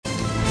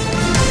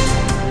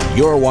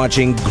You're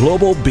watching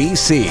Global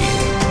BC.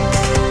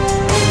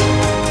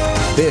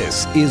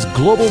 This is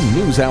Global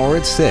News Hour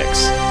at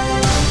 6.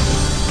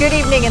 Good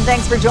evening and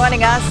thanks for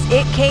joining us.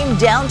 It came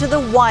down to the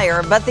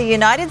wire, but the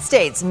United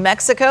States,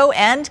 Mexico,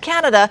 and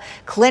Canada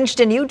clinched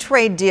a new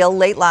trade deal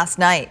late last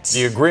night.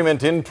 The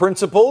agreement in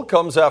principle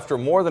comes after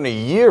more than a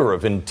year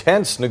of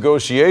intense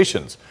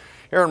negotiations.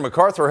 Aaron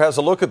MacArthur has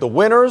a look at the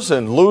winners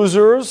and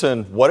losers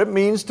and what it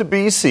means to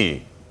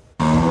BC.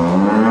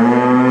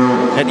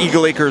 At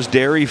Eagle Acres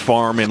Dairy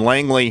Farm in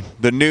Langley,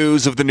 the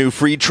news of the new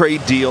free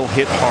trade deal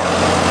hit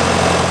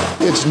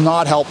hard. It's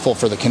not helpful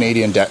for the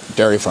Canadian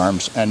dairy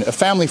farms, and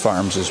family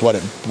farms is what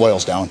it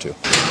boils down to.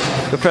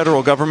 The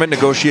federal government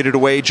negotiated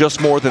away just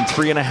more than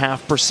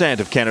 3.5%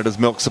 of Canada's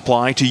milk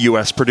supply to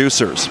U.S.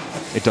 producers.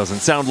 It doesn't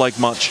sound like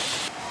much,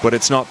 but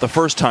it's not the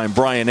first time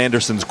Brian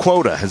Anderson's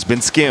quota has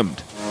been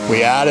skimmed.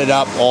 We added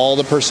up all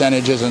the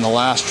percentages in the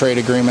last trade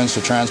agreements,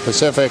 the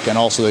Trans-Pacific and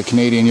also the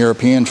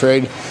Canadian-European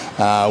trade.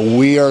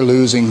 We are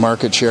losing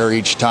market share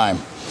each time.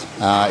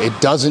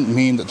 It doesn't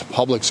mean that the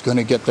public's going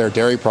to get their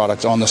dairy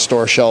products on the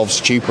store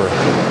shelves cheaper.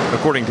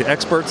 According to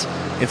experts,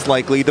 it's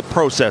likely the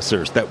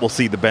processors that will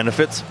see the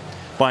benefits,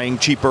 buying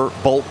cheaper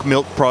bulk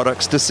milk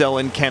products to sell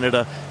in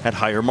Canada at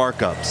higher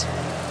markups.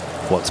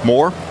 What's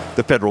more,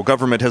 the federal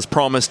government has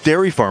promised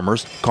dairy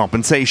farmers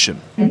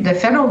compensation. The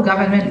federal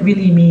government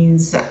really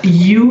means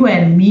you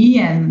and me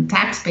and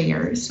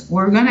taxpayers.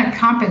 We're going to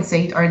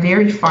compensate our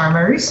dairy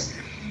farmers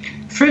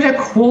for the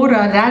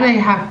quota that they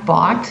have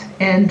bought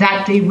and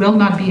that they will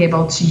not be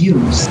able to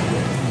use.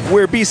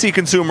 Where BC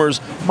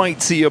consumers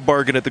might see a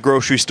bargain at the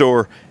grocery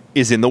store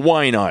is in the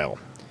wine aisle.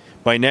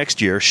 By next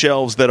year,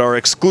 shelves that are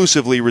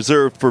exclusively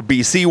reserved for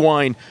BC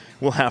wine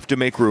will have to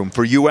make room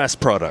for U.S.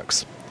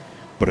 products.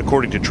 But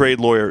according to trade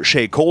lawyer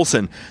Shay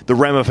Colson, the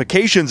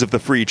ramifications of the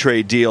free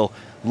trade deal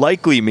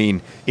likely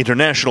mean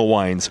international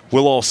wines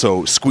will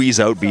also squeeze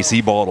out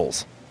BC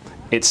bottles.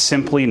 It's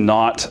simply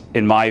not,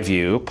 in my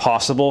view,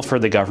 possible for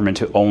the government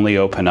to only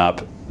open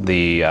up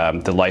the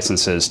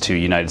licenses to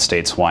United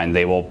States wine.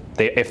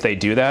 If they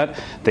do that,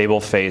 they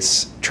will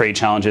face trade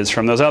challenges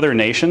from those other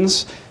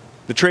nations.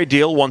 The trade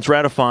deal, once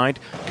ratified,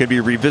 can be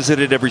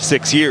revisited every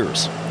 6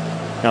 years.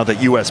 Now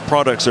that U.S.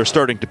 products are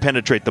starting to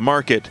penetrate the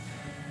market,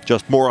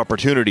 just more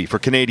opportunity for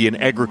Canadian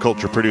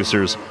agriculture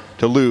producers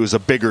to lose a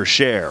bigger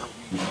share.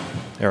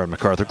 Aaron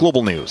MacArthur,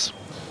 Global News.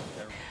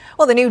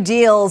 Well, the new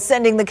deal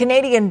sending the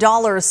Canadian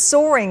dollar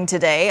soaring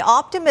today.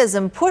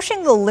 Optimism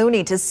pushing the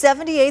loonie to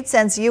 78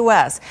 cents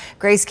U.S.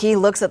 Grace Key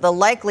looks at the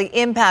likely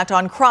impact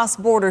on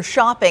cross-border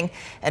shopping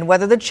and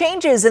whether the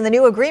changes in the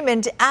new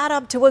agreement add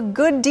up to a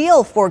good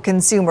deal for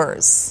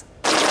consumers.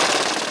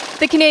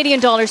 The Canadian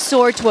dollar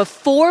soared to a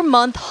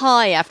 4-month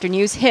high after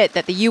news hit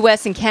that the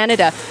U.S. and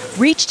Canada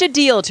reached a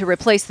deal to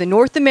replace the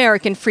North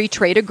American Free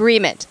Trade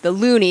Agreement. The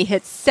loonie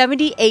hit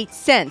 78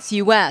 cents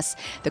U.S.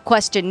 The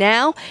question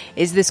now,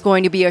 is this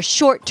going to be a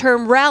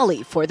short-term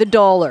rally for the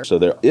dollar? So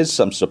there is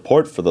some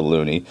support for the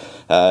loonie,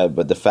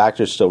 but the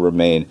factors still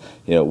remain.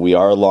 We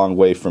are a long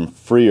way from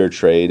freer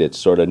trade. It's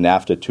sort of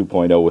NAFTA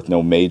 2.0 with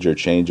no major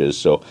changes,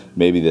 so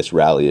maybe this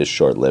rally is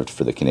short-lived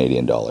for the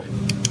Canadian dollar.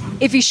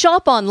 If you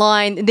shop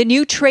online, the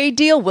new trade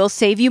deal will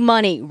save you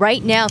money.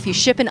 Right now, if you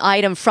ship an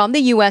item from the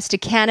U.S. to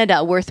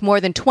Canada worth more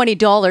than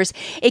 $20,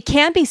 it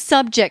can be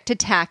subject to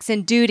tax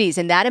and duties,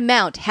 and that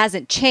amount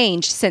hasn't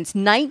changed since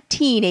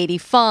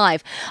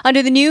 1985.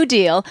 Under the new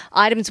deal,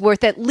 items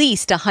worth at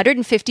least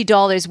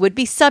 $150 would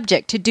be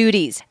subject to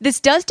duties. This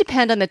does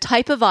depend on the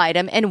type of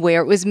item and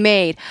where it was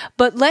made.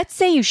 But let's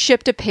say you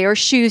shipped a pair of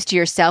shoes to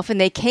yourself and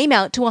they came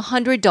out to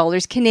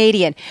 $100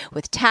 Canadian.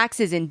 With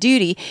taxes and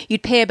duty,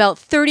 you'd pay about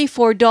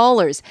 $34.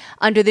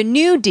 Under the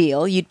new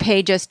deal, you'd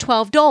pay just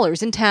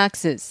 $12 in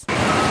taxes.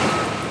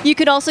 You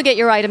could also get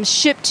your items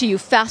shipped to you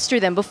faster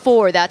than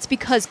before. That's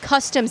because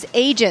customs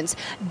agents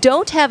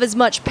don't have as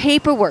much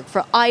paperwork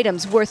for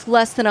items worth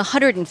less than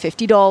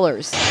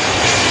 $150.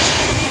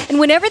 And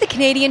whenever the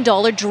Canadian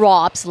dollar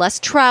drops, less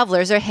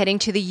travelers are heading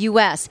to the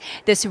U.S.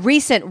 This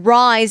recent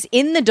rise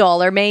in the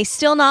dollar may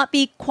still not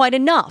be quite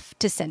enough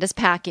to send us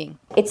packing.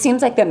 It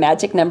seems like the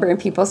magic number in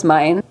people's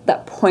mind,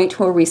 that point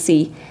where we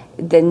see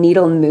the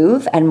needle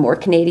move and more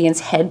Canadians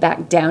head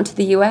back down to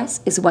the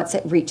U.S. is once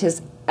it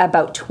reaches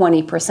about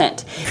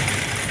 20%.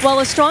 While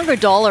a stronger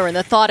dollar and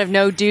the thought of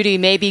no duty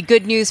may be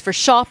good news for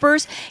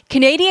shoppers,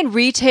 Canadian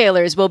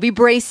retailers will be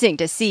bracing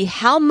to see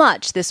how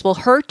much this will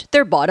hurt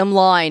their bottom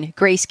line.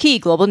 Grace Key,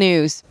 Global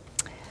News.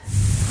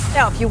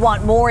 Now, if you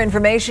want more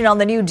information on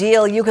the new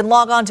deal, you can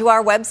log on to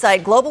our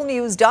website,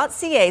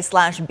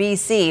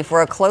 globalnews.ca/BC,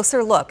 for a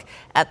closer look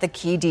at the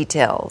key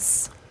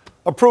details.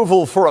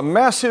 Approval for a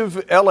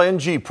massive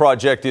LNG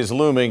project is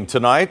looming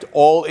tonight.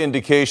 All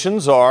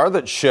indications are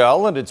that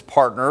Shell and its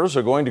partners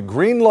are going to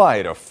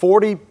greenlight a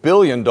 $40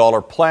 billion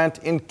plant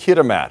in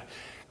Kitimat.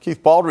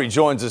 Keith Baldry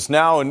joins us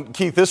now. And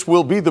Keith, this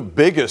will be the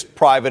biggest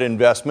private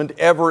investment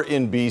ever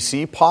in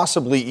BC,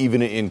 possibly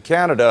even in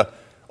Canada.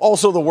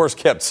 Also the worst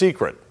kept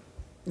secret.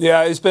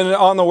 Yeah, it's been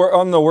on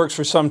the works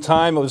for some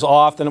time. It was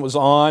off, then it was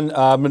on.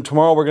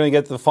 Tomorrow we're going to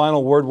get the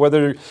final word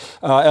whether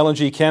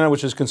LNG Canada,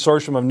 which is a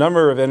consortium of a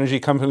number of energy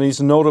companies,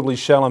 notably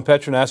Shell and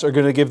Petronas, are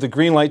going to give the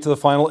green light to the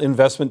final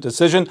investment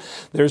decision.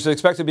 There's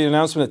expected to be an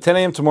announcement at 10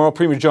 a.m. tomorrow.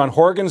 Premier John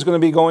Horgan is going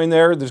to be going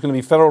there. There's going to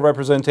be federal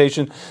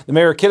representation. The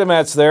mayor of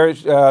Kitimat's there.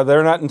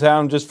 They're not in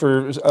town just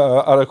for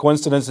out of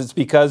coincidence. It's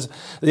because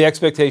the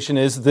expectation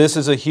is this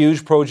is a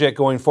huge project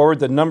going forward.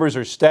 The numbers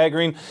are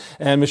staggering.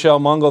 And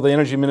Michelle Mungle, the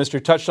energy minister,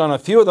 touched on a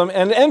few of them.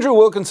 And Andrew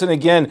Wilkinson,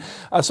 again,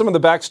 some of the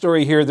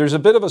backstory here. There's a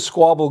bit of a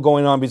squabble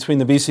going on between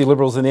the BC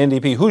Liberals and the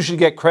NDP. Who should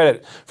get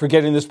credit for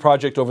getting this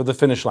project over the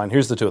finish line?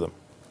 Here's the two of them.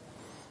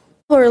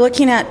 We're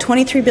looking at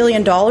 $23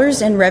 billion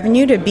in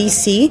revenue to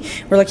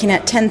BC. We're looking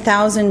at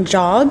 10,000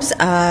 jobs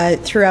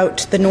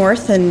throughout the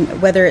north,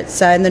 and whether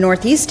it's in the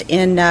northeast,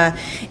 in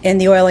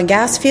the oil and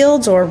gas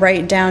fields, or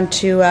right down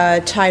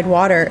to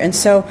Tidewater. And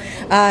so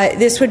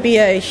this would be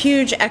a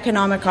huge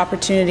economic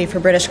opportunity for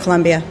British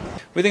Columbia.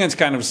 We think it's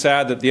kind of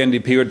sad that the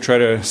NDP would try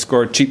to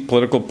score cheap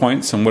political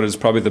points on what is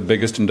probably the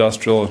biggest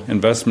industrial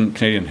investment in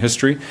Canadian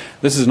history.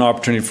 This is an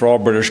opportunity for all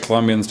British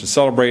Columbians to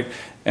celebrate,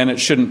 and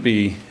it shouldn't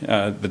be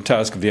the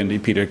task of the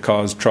NDP to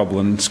cause trouble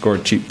and score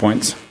cheap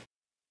points.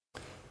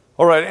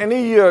 All right,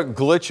 any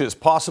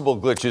possible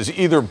glitches,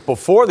 either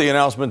before the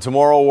announcement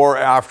tomorrow or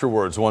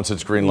afterwards once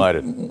it's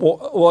green-lighted?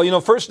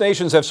 Well, First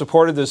Nations have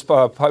supported this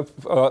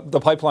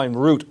the pipeline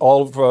route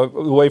all the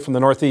way from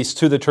the northeast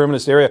to the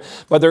terminus area.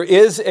 But there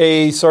is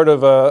a sort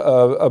of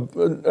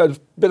a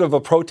bit of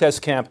a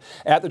protest camp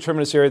at the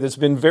terminus area that's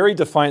been very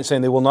defiant,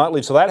 saying they will not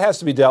leave. So that has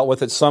to be dealt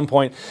with at some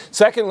point.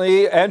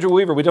 Secondly, Andrew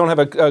Weaver, we don't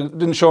have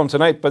didn't show him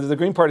tonight, but the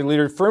Green Party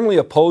leader firmly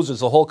opposes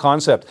the whole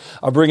concept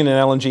of bringing an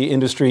LNG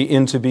industry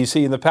into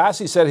BC. In the past,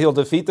 he said he'll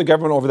defeat the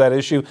government over that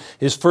issue.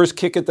 His first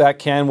kick at that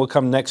can will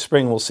come next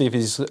spring. We'll see if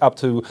he's up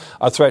to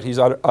a threat he's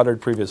uttered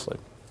previously.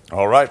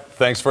 All right.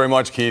 Thanks very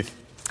much, Keith.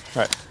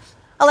 All right.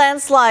 A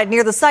landslide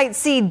near the Site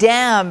C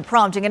Dam,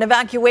 prompting an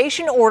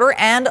evacuation order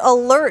and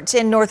alert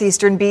in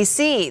northeastern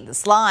BC. The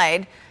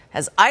slide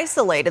has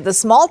isolated the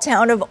small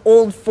town of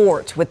Old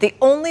Fort, with the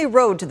only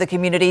road to the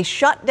community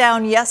shut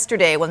down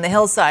yesterday when the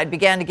hillside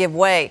began to give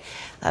way.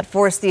 That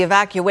forced the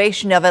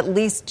evacuation of at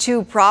least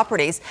 2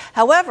 properties.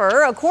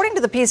 However, according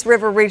to the Peace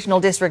River Regional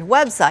District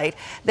website,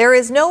 there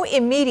is no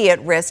immediate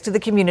risk to the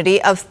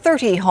community of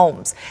 30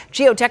 homes.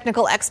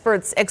 Geotechnical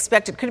experts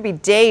expect it could be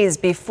days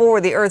before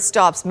the earth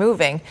stops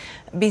moving.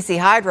 BC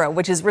Hydro,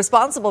 which is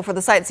responsible for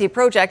the Site C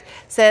project,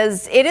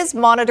 says it is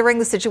monitoring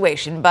the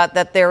situation, but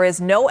that there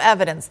is no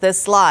evidence this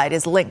slide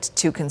is linked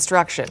to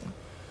construction.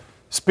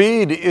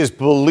 Speed is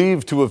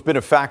believed to have been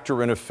a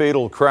factor in a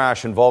fatal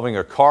crash involving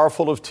a car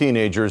full of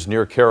teenagers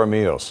near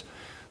Caramios.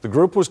 The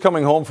group was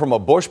coming home from a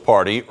bush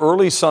party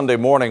early Sunday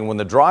morning when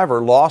the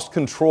driver lost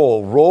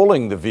control,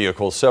 rolling the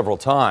vehicle several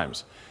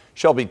times.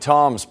 Shelby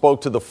Tom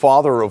spoke to the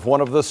father of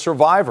one of the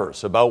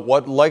survivors about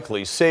what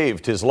likely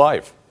saved his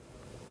life.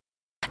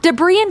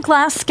 Debris and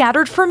glass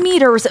scattered for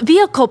meters,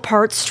 vehicle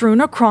parts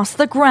strewn across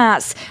the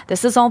grass.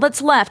 This is all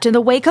that's left in the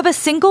wake of a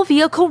single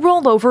vehicle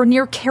rollover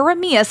near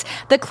Caramias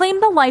that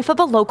claimed the life of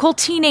a local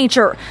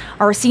teenager.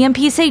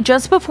 RCMP say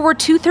just before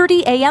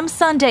 2:30 a.m.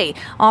 Sunday,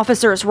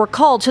 officers were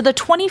called to the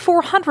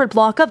 2400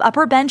 block of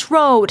Upper Bench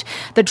Road.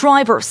 The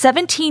driver,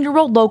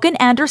 17-year-old Logan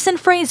Anderson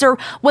Fraser,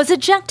 was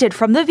ejected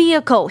from the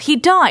vehicle. He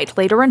died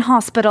later in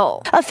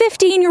hospital. A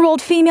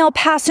 15-year-old female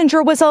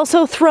passenger was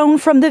also thrown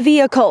from the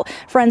vehicle.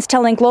 Friends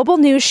telling Global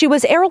News she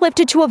was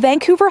airlifted to a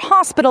Vancouver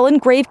hospital in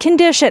grave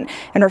condition,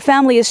 and her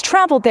family has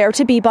traveled there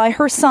to be by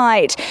her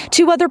side.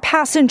 2 other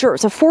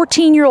passengers, a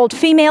 14-year-old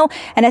female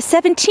and a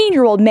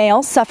 17-year-old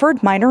male,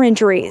 suffered minor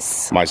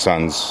injuries. My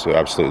son's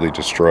absolutely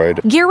destroyed.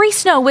 Gary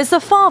Snow is the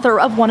father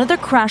of one of the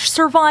crash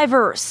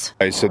survivors.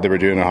 I said they were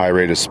doing a high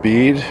rate of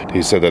speed.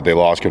 He said that they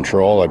lost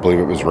control. I believe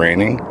it was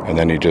raining. And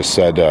then he just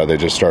said they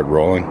just started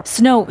rolling.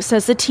 Snow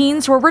says the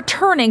teens were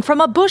returning from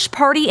a bush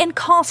party in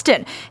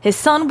Coston. His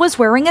son was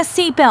wearing a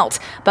seatbelt,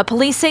 but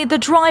police say the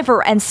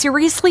driver and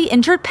seriously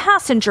injured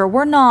passenger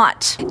were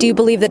not. Do you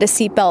believe that a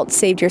seatbelt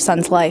saved your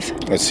son's life?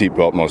 A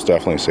seatbelt most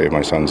definitely saved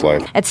my son's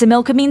life. At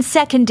Similkameen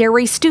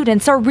Secondary,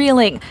 students are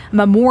reeling. A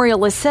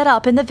memorial is set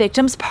up in the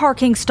victim's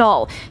parking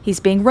stall.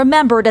 He's being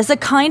remembered as a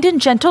kind and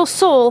gentle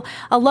soul,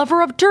 a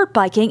lover of dirt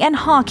biking and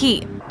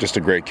hockey. Just a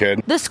great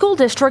kid. The school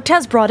district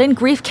has brought in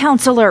grief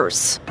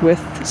counselors.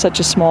 With such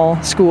a small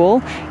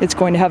school, it's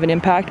going to have an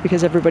impact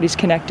because everybody's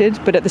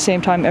connected, but at the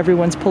same time,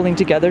 everyone's pulling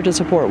together to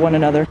support one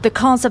another. The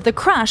cause of the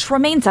crash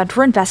remains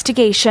under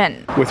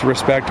investigation. With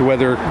respect to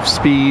whether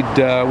speed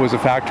was a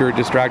factor or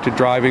distracted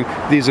driving,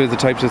 these are the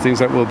types of things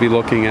that we'll be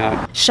looking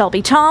at.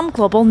 Shelby Tom,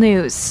 Global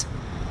News.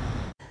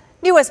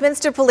 New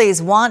Westminster police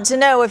want to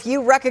know if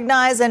you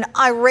recognize an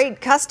irate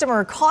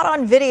customer caught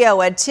on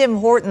video at Tim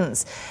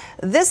Hortons.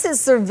 This is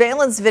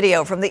surveillance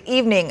video from the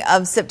evening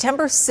of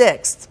September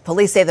 6th.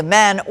 Police say the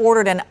man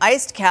ordered an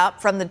iced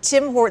cap from the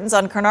Tim Hortons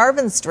on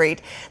Carnarvon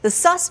Street. The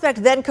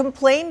suspect then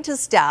complained to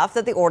staff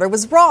that the order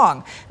was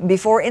wrong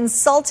before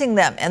insulting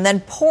them and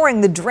then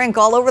pouring the drink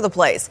all over the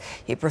place.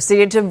 He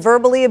proceeded to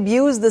verbally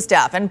abuse the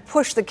staff and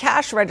push the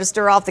cash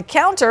register off the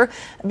counter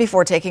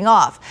before taking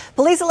off.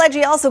 Police allege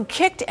he also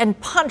kicked and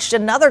punched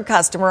another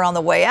customer on the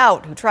way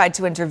out who tried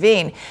to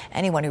intervene.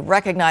 Anyone who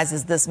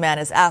recognizes this man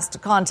is asked to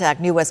contact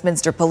New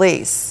Westminster Police.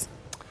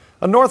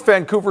 A North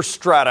Vancouver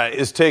strata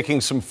is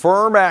taking some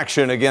firm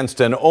action against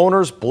an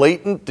owner's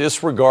blatant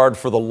disregard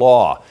for the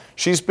law.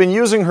 She's been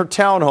using her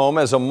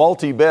townhome as a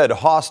multi-bed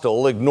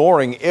hostel,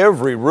 ignoring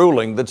every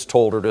ruling that's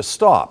told her to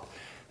stop.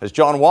 As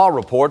John Waugh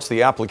reports,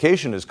 the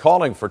application is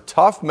calling for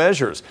tough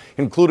measures,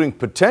 including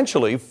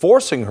potentially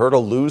forcing her to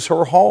lose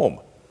her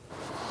home.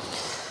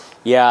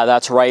 Yeah,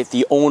 that's right.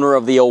 The owner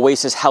of the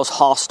Oasis House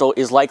Hostel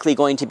is likely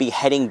going to be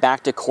heading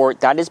back to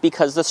court. That is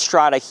because the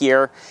strata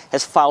here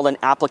has filed an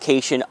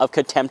application of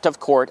contempt of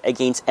court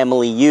against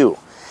Emily Yu,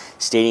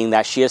 stating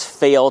that she has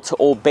failed to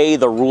obey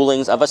the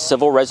rulings of a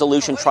civil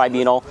resolution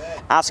tribunal,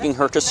 asking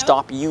her to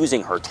stop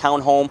using her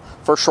townhome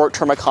for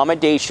short-term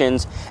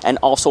accommodations and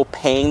also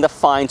paying the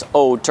fines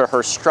owed to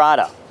her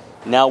strata.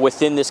 Now,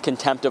 within this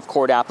contempt of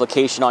court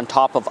application, on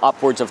top of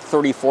upwards of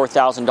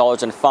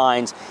 $34,000 in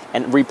fines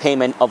and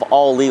repayment of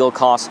all legal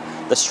costs,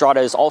 the strata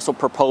is also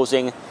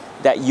proposing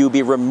that you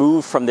be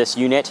removed from this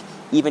unit,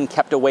 even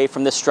kept away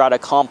from the strata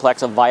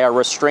complex via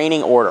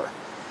restraining order.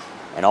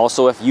 And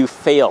also, if you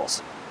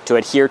fails to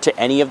adhere to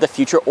any of the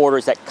future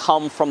orders that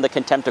come from the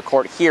contempt of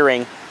court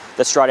hearing,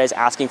 the strata is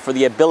asking for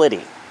the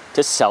ability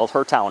to sell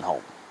her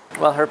townhome.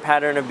 Well, her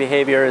pattern of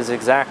behavior is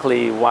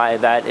exactly why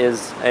that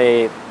is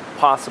a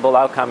possible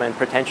outcome and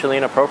potentially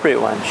an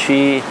appropriate one.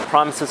 She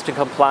promises to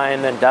comply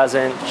and then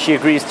doesn't. She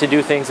agrees to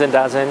do things and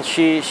doesn't.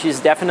 She's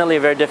definitely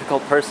a very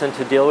difficult person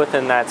to deal with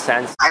in that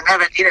sense. I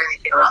never did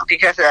anything wrong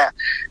because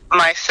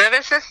my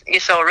services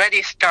is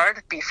already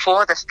started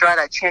before the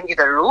strata changed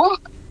the rule.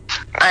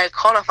 I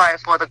qualify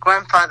for the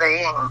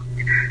grandfather-in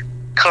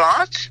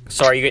clause.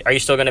 So are you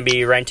still going to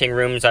be renting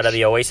rooms out of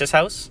the Oasis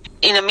House?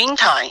 In the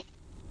meantime,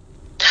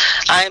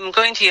 I'm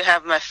going to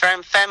have my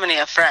family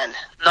a friend,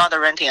 not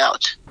renting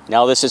out.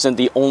 Now, this isn't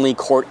the only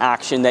court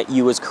action that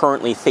Yu is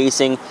currently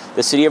facing.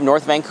 The City of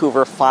North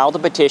Vancouver filed a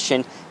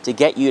petition to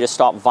get Yu to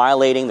stop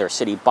violating their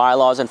city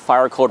bylaws and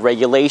fire code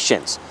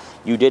regulations.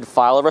 Yu did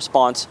file a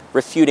response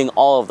refuting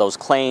all of those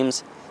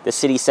claims. The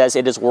city says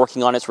it is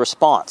working on its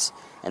response,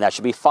 and that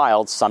should be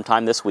filed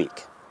sometime this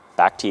week.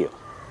 Back to you.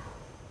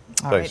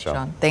 All right,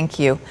 John. Thank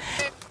you.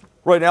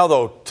 Right now,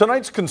 though,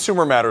 tonight's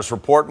Consumer Matters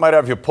report might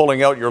have you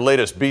pulling out your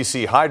latest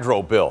BC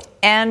Hydro bill.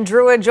 Ann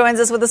Druid joins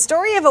us with a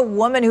story of a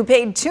woman who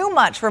paid too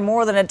much for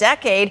more than a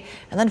decade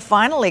and then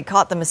finally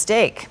caught the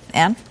mistake.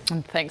 Ann?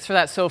 And thanks for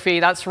that, Sophie.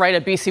 That's right.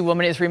 A BC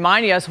woman is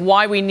reminding us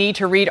why we need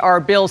to read our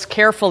bills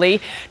carefully.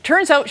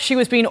 Turns out she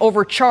was being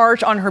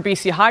overcharged on her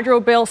BC Hydro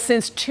bill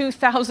since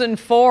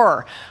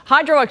 2004.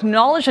 Hydro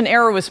acknowledged an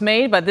error was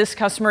made, but this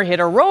customer hit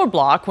a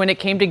roadblock when it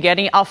came to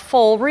getting a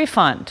full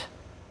refund.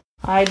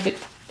 I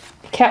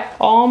kept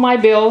all my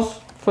bills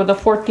for the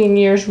 14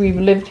 years we've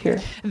lived here.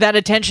 That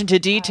attention to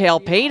detail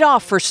paid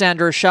off for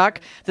Sandra Schuck,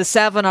 the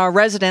Savannah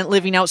resident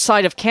living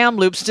outside of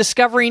Kamloops,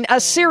 discovering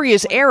a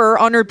serious error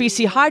on her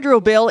BC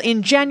Hydro bill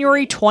in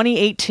January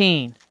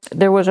 2018.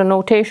 There was a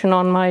notation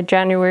on my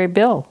January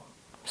bill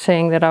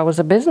saying that I was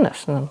a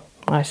business. And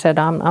I said,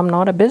 I'm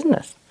not a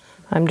business.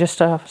 I'm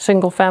just a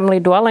single family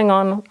dwelling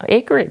on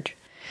acreage.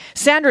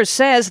 Sandra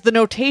says the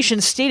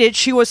notation stated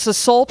she was the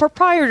sole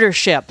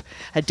proprietorship,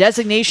 a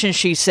designation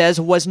she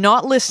says was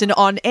not listed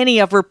on any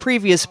of her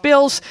previous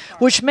bills,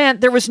 which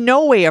meant there was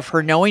no way of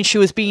her knowing she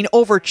was being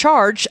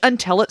overcharged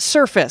until it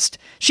surfaced.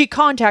 She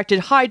contacted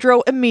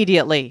Hydro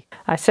immediately.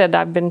 I said,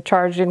 I've been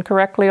charged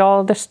incorrectly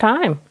all this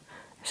time,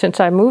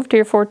 since I moved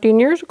here 14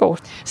 years ago.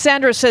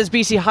 Sandra says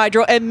BC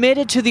Hydro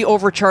admitted to the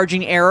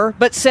overcharging error,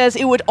 but says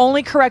it would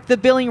only correct the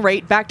billing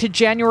rate back to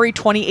January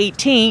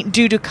 2018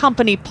 due to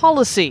company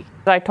policy.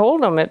 I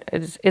told him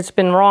it's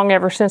been wrong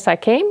ever since I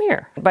came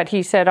here. But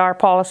he said our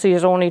policy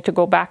is only to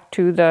go back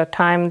to the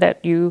time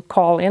that you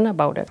call in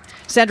about it.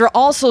 Sandra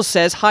also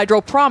says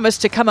Hydro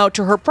promised to come out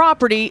to her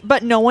property,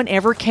 but no one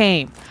ever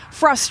came.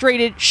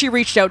 Frustrated, she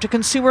reached out to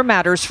Consumer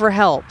Matters for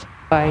help.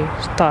 I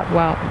thought,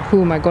 well,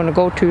 who am I going to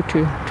go to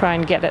try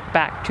and get it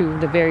back to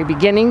the very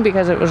beginning,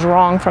 because it was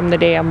wrong from the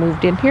day I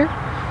moved in here.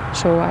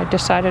 So I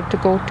decided to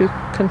go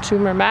to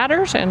Consumer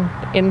Matters, and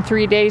in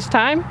 3 days'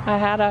 time, I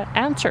had an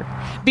answer.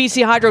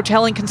 BC Hydro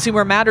telling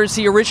Consumer Matters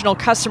the original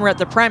customer at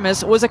the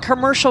premise was a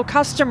commercial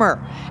customer.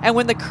 And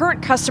when the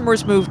current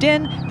customers moved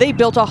in, they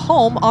built a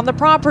home on the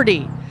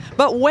property.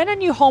 But when a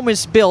new home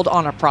is built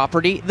on a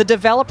property, the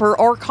developer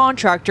or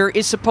contractor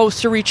is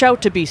supposed to reach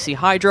out to BC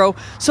Hydro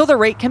so the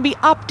rate can be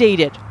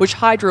updated, which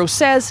Hydro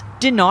says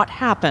did not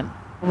happen.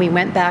 We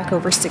went back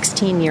over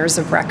 16 years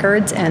of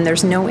records, and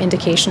there's no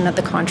indication that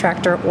the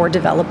contractor or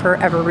developer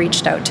ever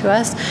reached out to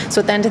us.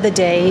 So at the end of the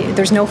day,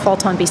 there's no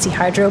fault on BC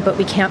Hydro, but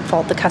we can't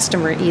fault the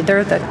customer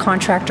either. The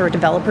contractor or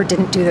developer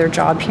didn't do their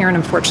job here, and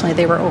unfortunately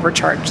they were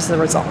overcharged as a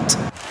result.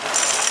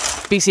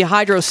 BC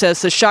Hydro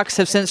says the Schucks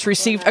have since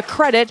received a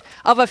credit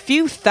of a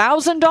few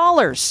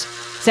 $1,000s.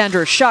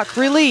 Sandra Schuck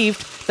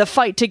relieved, the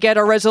fight to get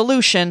a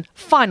resolution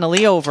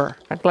finally over.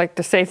 I'd like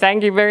to say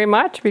thank you very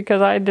much,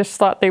 because I just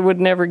thought they would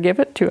never give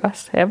it to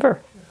us,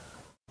 ever.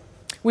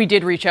 We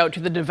did reach out to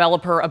the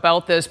developer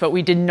about this, but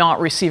we did not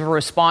receive a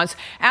response.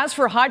 As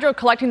for Hydro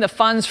collecting the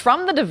funds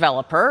from the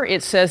developer,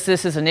 it says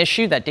this is an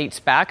issue that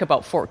dates back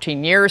about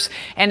 14 years,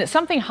 and it's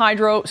something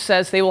Hydro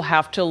says they will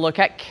have to look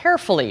at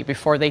carefully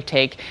before they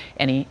take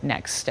any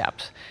next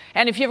steps.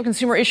 And if you have a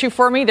consumer issue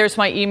for me, there's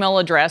my email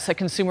address at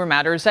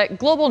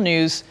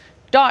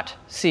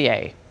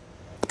consumermatters@globalnews.ca.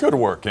 Good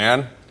work,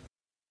 Ann.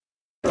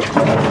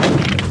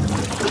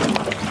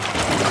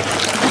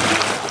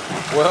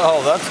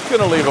 Well, that's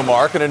going to leave a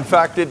mark, and in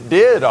fact it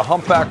did. A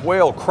humpback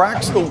whale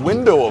cracks the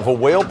window of a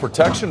whale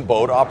protection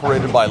boat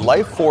operated by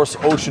Life Force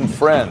Ocean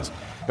Friends.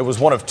 It was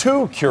one of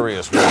two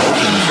curious whales who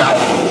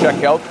decided to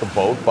check out the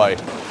boat by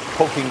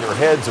poking their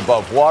heads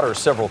above water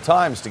several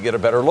times to get a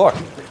better look.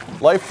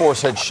 Life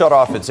Force had shut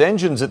off its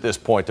engines at this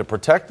point to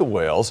protect the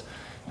whales.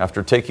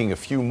 After taking a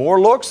few more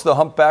looks, the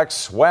humpbacks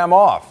swam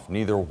off.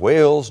 Neither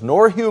whales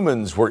nor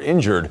humans were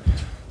injured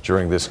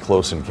during this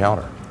close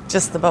encounter.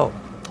 Just the boat.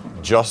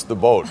 Just the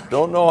boat.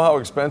 Don't know how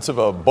expensive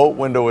a boat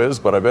window is,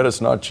 but I bet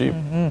it's not cheap.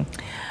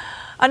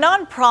 A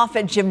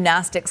nonprofit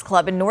gymnastics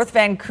club in North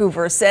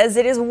Vancouver says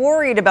it is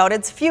worried about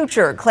its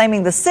future,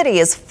 claiming the city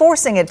is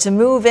forcing it to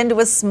move into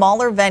a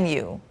smaller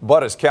venue.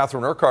 But as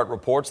Catherine Urquhart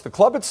reports, the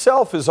club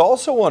itself is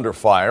also under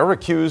fire,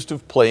 accused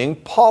of playing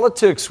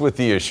politics with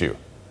the issue.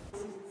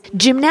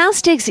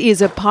 Gymnastics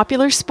is a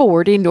popular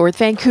sport in North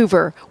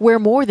Vancouver, where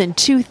more than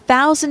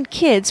 2,000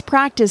 kids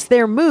practice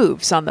their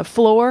moves on the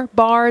floor,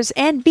 bars,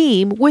 and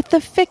beam with the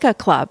FICA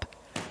Club.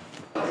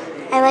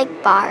 I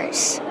like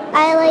bars.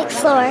 I like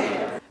floor.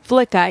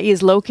 FLICA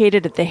is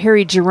located at the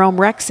Harry Jerome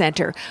Rec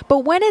Center, but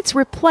when it's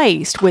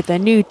replaced with a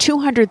new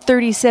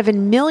 $237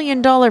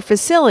 million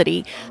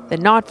facility, the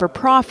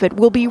not-for-profit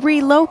will be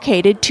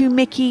relocated to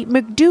Mickey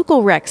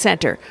McDougall Rec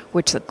Center,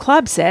 which the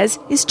club says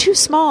is too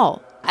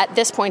small. At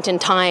this point in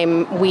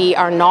time, we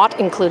are not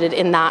included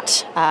in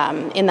that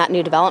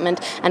new development,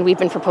 and we've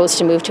been proposed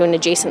to move to an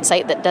adjacent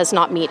site that does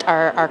not meet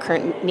our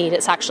current need.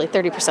 It's actually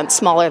 30%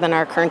 smaller than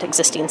our current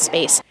existing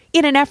space.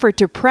 In an effort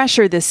to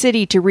pressure the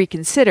city to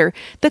reconsider,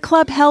 the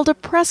club held a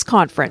press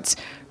conference.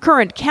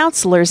 Current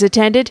councillors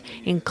attended,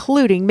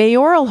 including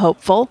mayoral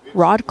hopeful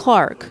Rod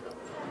Clark.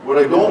 What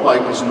I don't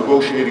like is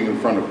negotiating in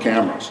front of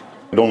cameras.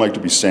 I don't like to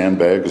be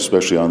sandbagged,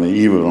 especially on the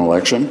eve of an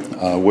election.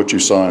 What you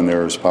saw in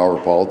there is power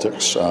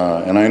politics,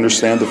 and I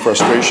understand the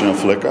frustration of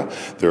FLICA.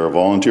 They're a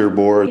volunteer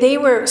board. They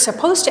were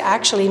supposed to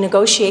actually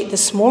negotiate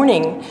this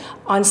morning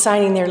on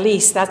signing their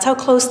lease. That's how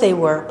close they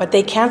were, but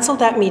they canceled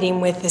that meeting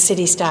with the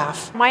city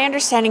staff. My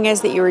understanding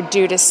is that you were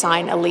due to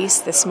sign a lease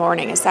this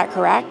morning. Is that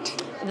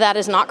correct? That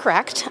is not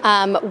correct.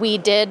 We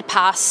did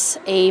pass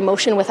a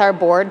motion with our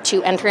board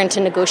to enter into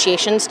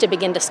negotiations to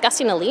begin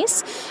discussing a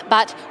lease,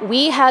 but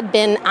we had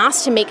been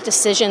asked to make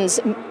decisions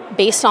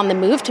based on the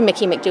move to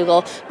Mickey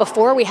McDougall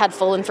before we had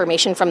full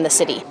information from the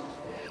city.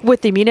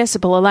 With the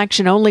municipal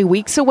election only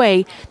weeks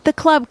away, the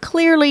club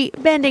clearly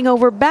bending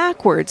over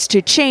backwards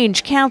to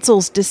change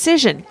council's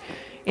decision.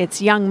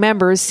 Its young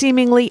members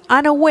seemingly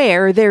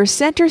unaware they're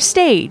center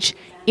stage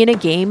in a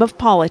game of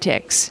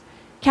politics.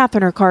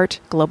 Catherine Urquhart,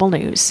 Global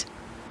News.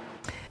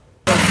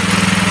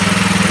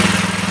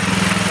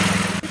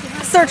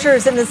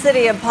 Searchers in the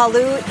city of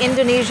Palu,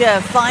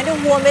 Indonesia, find a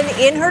woman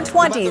in her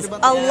 20s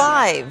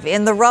alive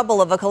in the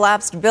rubble of a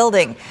collapsed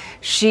building.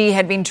 She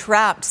had been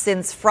trapped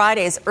since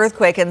Friday's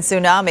earthquake and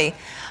tsunami.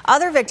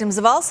 Other victims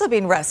have also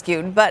been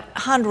rescued, but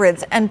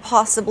hundreds and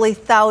possibly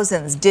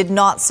thousands did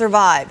not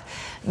survive.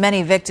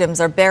 Many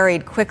victims are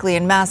buried quickly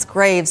in mass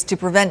graves to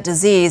prevent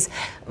disease.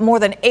 More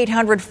than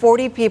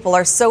 840 people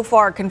are so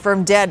far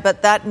confirmed dead,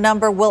 but that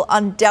number will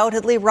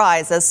undoubtedly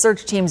rise as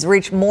search teams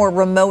reach more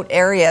remote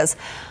areas.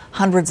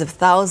 Hundreds of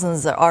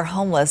thousands are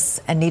homeless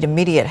and need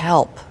immediate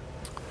help.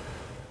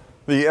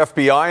 The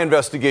FBI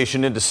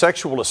investigation into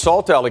sexual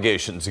assault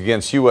allegations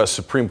against U.S.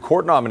 Supreme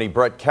Court nominee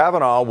Brett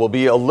Kavanaugh will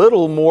be a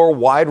little more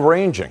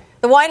wide-ranging.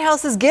 The White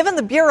House has given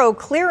the Bureau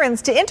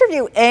clearance to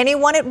interview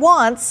anyone it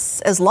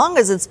wants, as long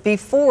as it's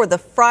before the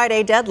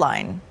Friday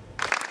deadline.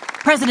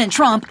 President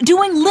Trump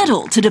doing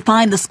little to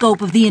define the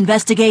scope of the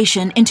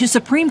investigation into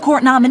Supreme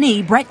Court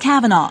nominee Brett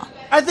Kavanaugh.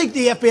 I think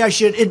the FBI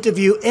should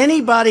interview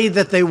anybody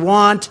that they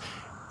want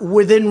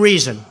within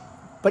reason.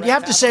 But you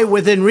have to say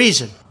within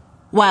reason.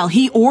 While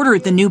he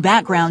ordered the new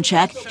background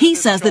check, he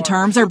says the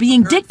terms are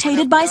being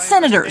dictated by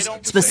senators,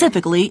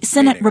 specifically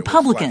Senate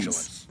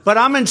Republicans. But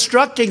I'm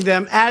instructing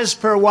them as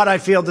per what I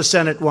feel the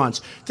Senate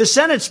wants. The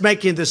Senate's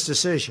making this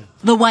decision.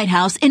 The White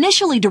House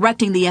initially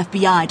directing the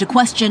FBI to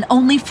question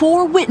only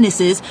 4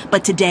 witnesses,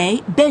 but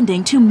today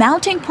bending to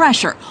mounting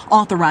pressure,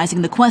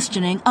 authorizing the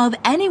questioning of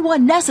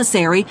anyone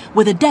necessary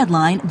with a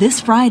deadline this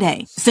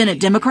Friday. Senate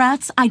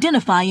Democrats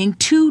identifying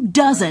 24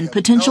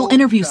 potential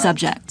interview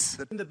subjects.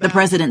 The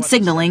president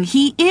signaling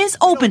he is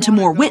open to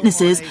more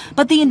witnesses,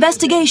 but the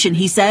investigation,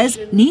 he says,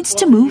 needs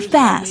to move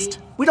fast.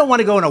 We don't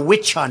want to go on a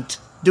witch hunt,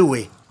 do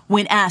we?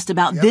 When asked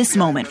about this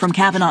moment from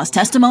Kavanaugh's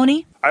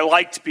testimony, I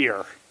liked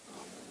beer.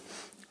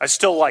 I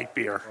still like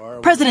beer.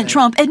 President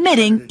Trump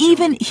admitting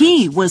even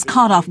he was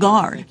caught off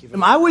guard.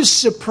 I was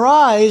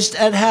surprised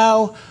at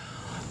how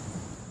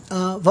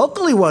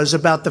vocal he was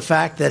about the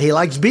fact that he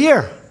likes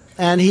beer.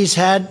 And he's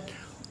had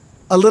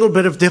a little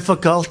bit of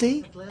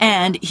difficulty.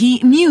 And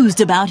he mused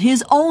about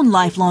his own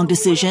lifelong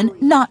decision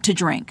not to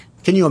drink.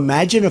 Can you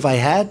imagine if I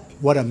had?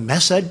 What a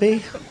mess I'd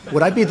be.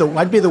 I'd be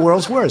the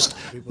world's worst.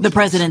 The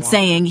president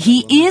saying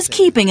he is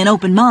keeping an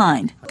open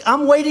mind.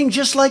 I'm waiting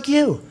just like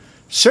you.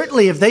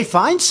 Certainly, if they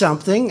find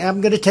something,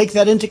 I'm going to take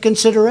that into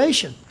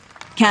consideration.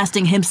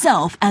 Casting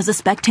himself as a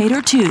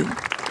spectator, too.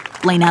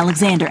 Blaine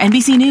Alexander,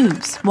 NBC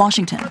News,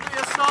 Washington.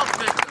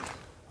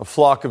 A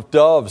flock of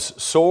doves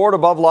soared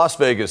above Las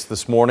Vegas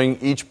this morning,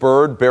 each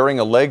bird bearing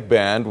a leg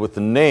band with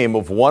the name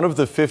of one of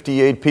the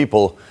 58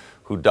 people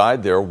who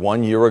died there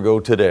 1 year ago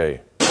today.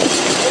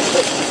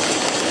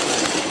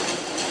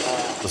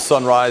 The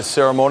sunrise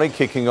ceremony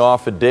kicking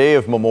off a day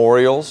of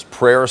memorials,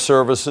 prayer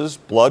services,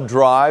 blood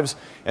drives,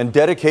 and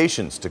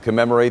dedications to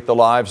commemorate the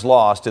lives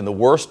lost in the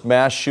worst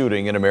mass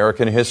shooting in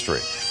American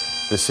history.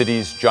 The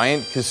city's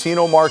giant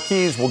casino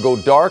marquees will go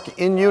dark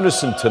in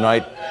unison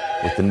tonight,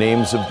 with the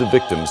names of the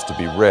victims to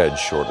be read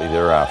shortly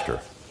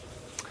thereafter.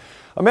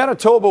 A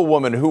Manitoba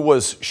woman who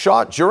was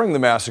shot during the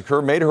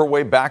massacre made her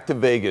way back to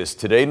Vegas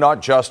today,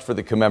 not just for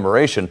the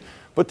commemoration,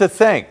 but to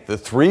thank the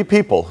 3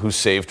 people who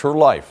saved her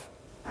life.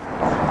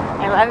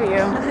 I love you.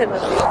 I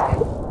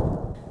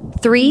love you.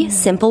 3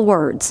 simple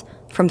words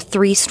from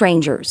 3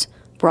 strangers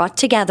brought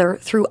together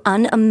through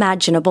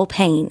unimaginable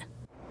pain.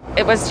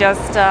 It was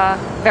just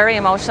very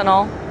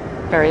emotional,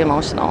 very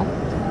emotional.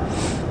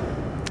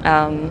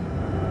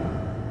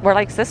 We're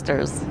like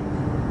sisters.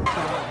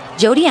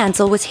 Jody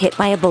Ansell was hit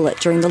by a bullet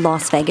during the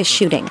Las Vegas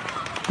shooting.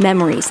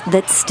 Memories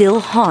that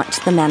still haunt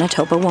the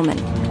Manitoba woman.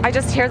 I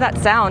just hear that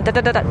sound.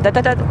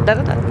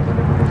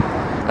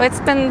 It's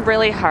been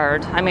really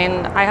hard. I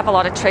mean, I have a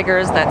lot of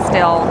triggers that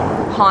still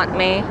haunt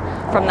me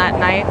from that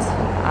night.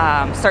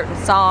 Certain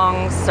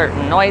songs,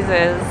 certain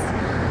noises.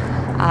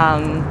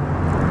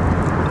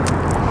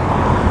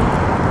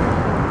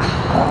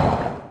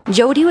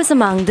 Jody was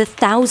among the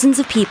thousands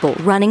of people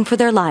running for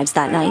their lives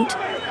that night,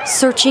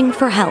 searching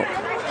for help,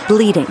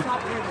 bleeding.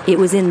 It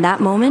was in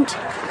that moment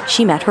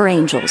she met her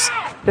angels.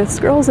 This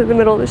girl's in the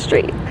middle of the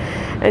street,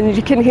 and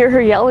you can hear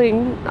her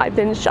yelling, "I've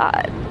been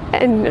shot."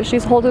 And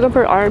she's holding up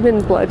her arm,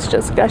 and blood's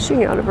just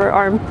gushing out of her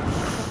arm.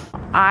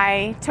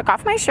 I took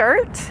off my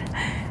shirt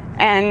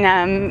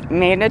and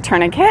made a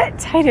tourniquet,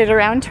 tied it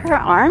around her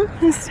arm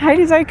as tight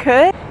as I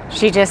could.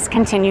 She just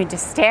continued to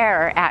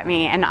stare at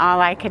me, and all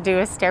I could do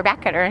was stare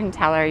back at her and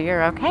tell her,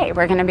 "You're okay.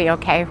 We're going to be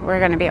okay. We're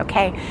going to be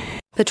okay."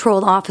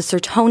 Patrol officer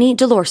Tony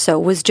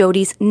DeLorso was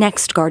Jody's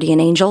next guardian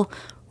angel,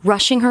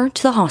 rushing her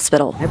to the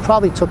hospital. It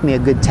probably took me a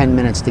good 10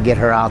 minutes to get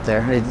her out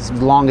there. It's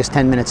the longest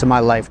 10 minutes of my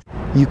life.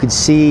 You could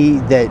see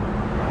that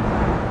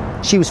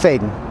she was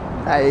fading.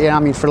 I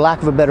mean, for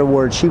lack of a better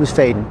word, she was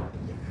fading.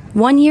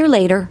 1 year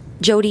later,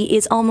 Jody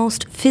is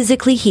almost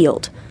physically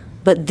healed.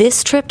 But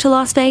this trip to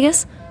Las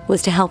Vegas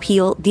was to help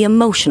heal the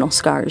emotional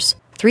scars.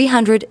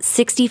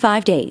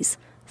 365 days,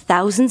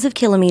 thousands of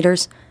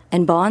kilometers,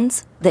 and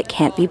bonds that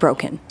can't be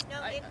broken.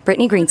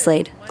 Brittany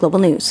Greenslade, Global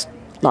News,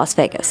 Las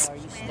Vegas.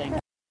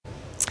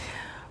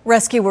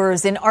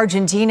 Rescuers in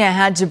Argentina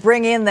had to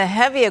bring in the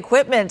heavy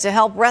equipment to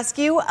help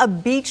rescue a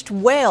beached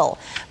whale.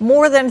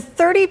 More than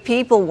 30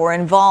 people were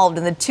involved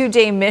in the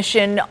 2-day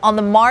mission on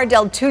the Mar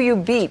del Tuyo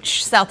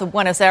beach south of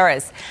Buenos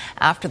Aires.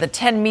 After the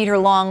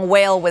 10-meter-long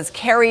whale was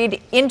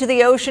carried into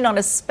the ocean on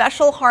a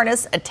special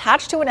harness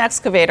attached to an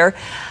excavator,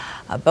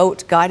 a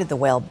boat guided the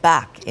whale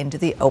back into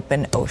the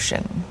open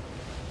ocean.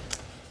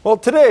 Well,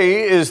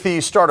 today is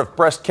the start of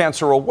Breast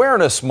Cancer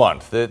Awareness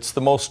Month. It's the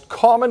most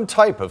common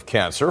type of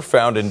cancer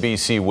found in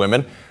BC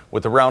women,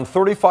 with around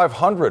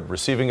 3,500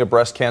 receiving a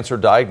breast cancer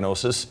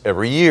diagnosis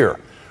every year.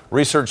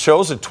 Research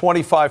shows a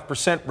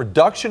 25%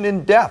 reduction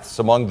in deaths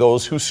among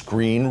those who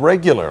screen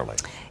regularly.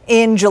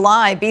 In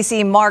July,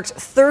 BC marked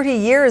 30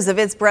 years of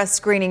its breast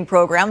screening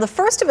program, the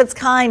first of its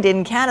kind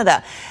in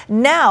Canada.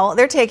 Now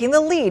they're taking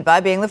the lead by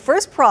being the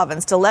first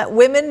province to let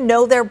women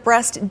know their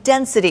breast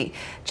density.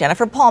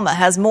 Jennifer Palma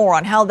has more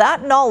on how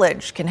that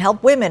knowledge can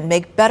help women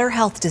make better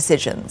health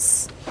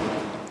decisions.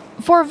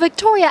 For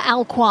Victoria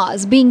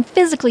Alquaz, being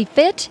physically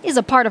fit is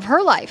a part of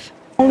her life.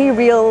 Only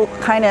real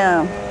kind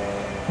of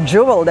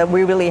jewel that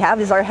we really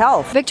have is our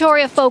health.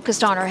 Victoria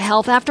focused on her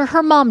health after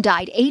her mom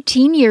died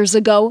 18 years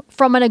ago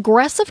from an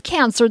aggressive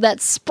cancer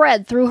that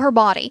spread through her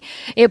body.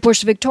 It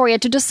pushed Victoria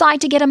to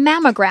decide to get a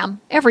mammogram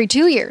every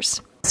 2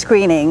 years.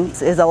 Screening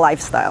is a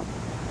lifestyle.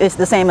 It's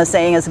the same as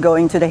saying as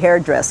going to the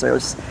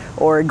hairdressers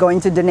or going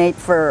to donate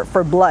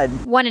for blood.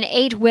 1 in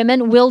 8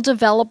 women will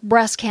develop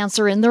breast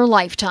cancer in their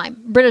lifetime.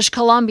 British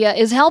Columbia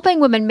is helping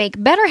women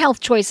make better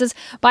health choices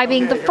by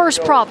being the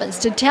first province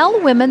to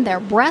tell women their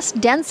breast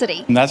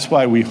density. And that's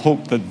why we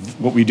hope that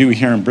what we do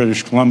here in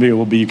British Columbia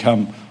will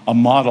become a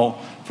model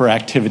for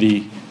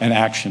activity and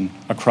action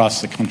across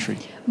the country.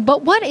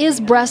 But what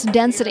is breast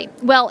density?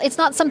 Well, it's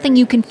not something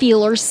you can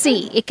feel or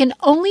see. It can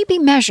only be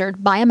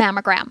measured by a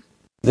mammogram.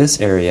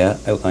 This area,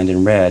 outlined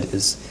in red,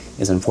 is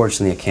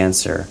unfortunately a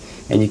cancer.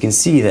 And you can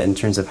see that in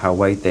terms of how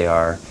white they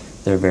are,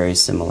 they're very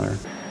similar.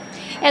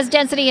 As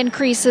density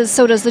increases,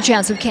 so does the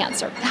chance of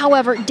cancer.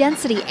 However,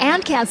 density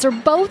and cancer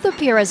both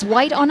appear as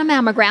white on a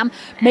mammogram,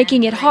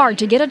 making it hard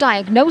to get a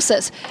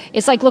diagnosis.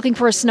 It's like looking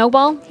for a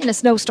snowball in a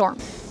snowstorm.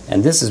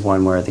 And this is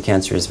one where the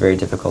cancer is very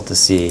difficult to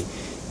see.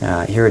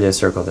 Here it is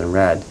circled in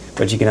red.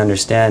 But you can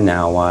understand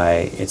now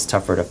why it's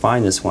tougher to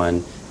find this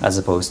one as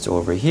opposed to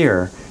over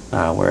here,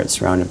 where it's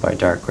surrounded by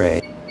dark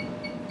gray.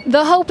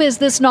 The hope is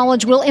this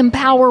knowledge will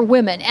empower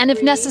women and,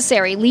 if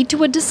necessary, lead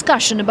to a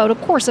discussion about a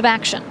course of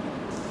action.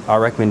 Our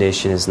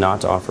recommendation is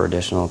not to offer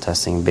additional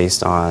testing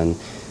based on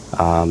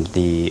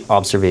the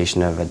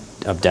observation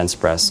of dense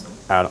breasts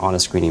on a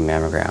screening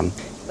mammogram.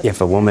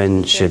 If a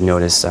woman should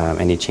notice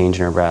any change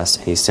in her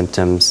breast, any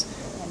symptoms,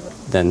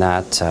 then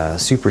that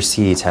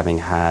supersedes having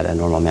had a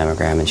normal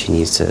mammogram, and she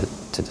needs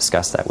to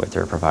discuss that with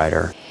her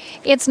provider.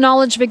 It's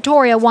knowledge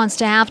Victoria wants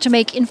to have to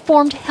make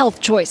informed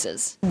health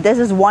choices. This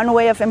is one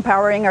way of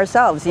empowering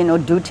ourselves.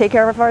 Do take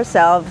care of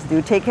ourselves,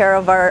 do take care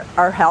of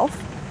our health,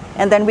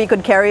 and then we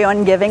could carry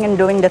on giving and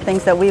doing the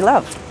things that we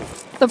love.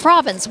 The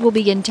province will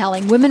begin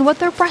telling women what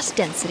their breast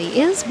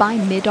density is by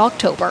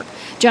mid-October.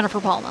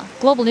 Jennifer Palma,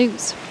 Global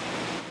News.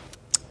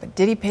 But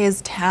did he pay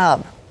his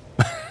tab?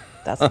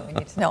 That's what we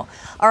need to know.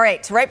 All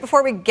right, right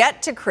before we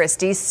get to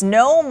Christy,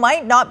 snow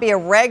might not be a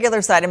regular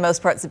sight in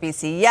most parts of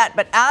BC yet,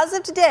 but as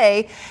of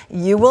today,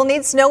 you will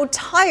need snow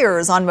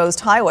tires on most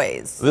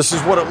highways. This is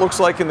what it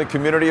looks like in the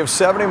community of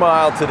 70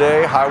 Mile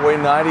today. Highway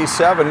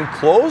 97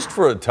 closed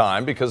for a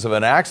time because of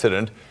an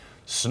accident.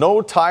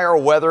 Snow tire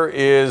weather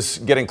is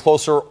getting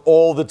closer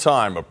all the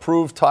time.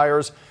 Approved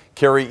tires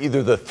carry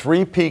either the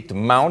three-peaked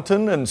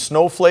mountain and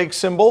snowflake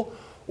symbol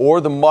or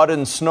the mud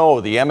and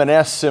snow, the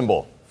M&S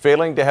symbol.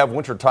 Failing to have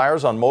winter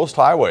tires on most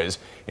highways,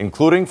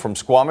 including from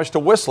Squamish to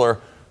Whistler,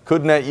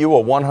 could net you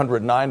a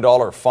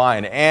 $109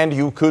 fine, and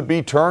you could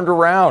be turned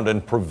around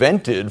and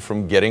prevented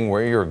from getting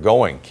where you're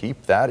going.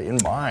 Keep that in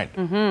mind.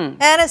 Mm-hmm.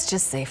 And it's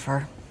just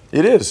safer.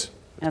 It is.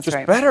 That's just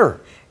right. better.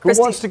 Christy,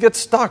 who wants to get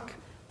stuck?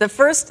 The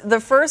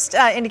first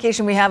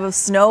indication we have of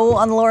snow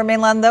on the Lower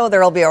Mainland, though, there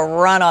will be a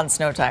run on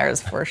snow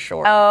tires for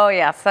sure. Oh,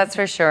 yes, that's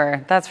for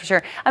sure. That's for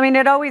sure. I mean,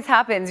 it always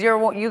happens.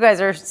 You guys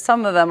are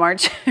some of them,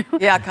 aren't you?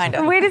 Yeah, kind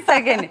of. Wait a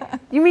second.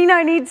 You mean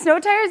I need snow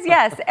tires?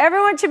 Yes,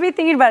 everyone should be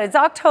thinking about it. It's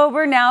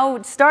October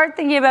now. Start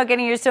thinking about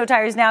getting your snow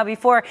tires now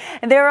before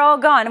they're all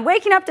gone.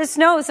 Waking up to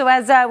snow. So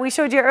as we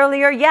showed you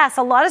earlier, yes,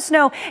 a lot of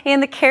snow in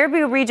the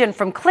Caribou region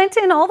from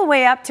Clinton all the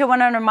way up to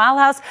 100 Mile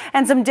House,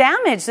 and some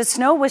damage. The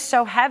snow was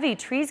so heavy.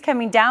 Trees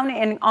coming down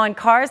on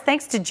cars.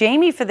 Thanks to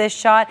Jamie for this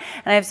shot.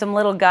 And I have some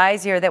little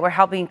guys here that were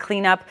helping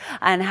clean up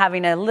and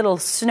having a little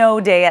snow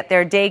day at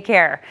their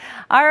daycare.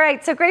 All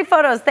right, so great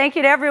photos. Thank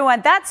you to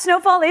everyone. That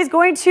snowfall is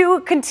going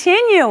to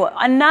continue.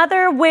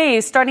 Another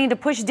wave starting to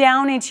push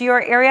down into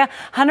your area.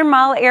 100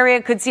 Mile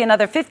area could see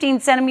another 15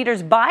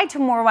 centimeters by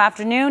tomorrow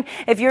afternoon.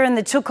 If you're in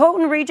the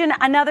Chilcotin region,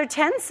 another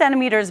 10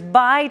 centimeters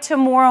by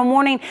tomorrow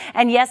morning.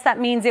 And yes, that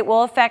means it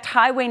will affect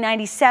Highway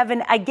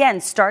 97 again,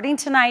 starting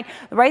tonight,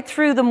 right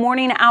through the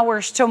morning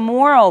hours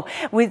tomorrow.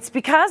 It's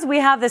because we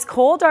have this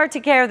cold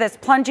Arctic air that's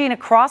plunging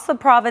across the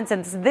province,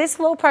 and this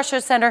low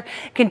pressure center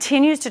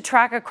continues to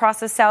track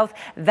across the south.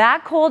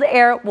 That cold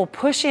air will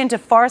push into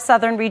far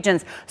southern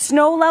regions.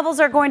 Snow levels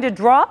are going to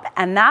drop,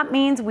 and that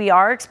means we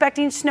are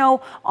expecting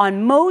snow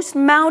on most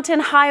mountain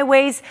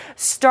highways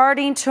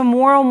starting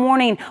tomorrow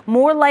morning,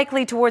 more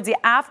likely towards the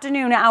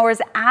afternoon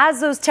hours as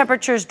those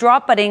temperatures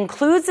drop, but it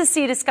includes the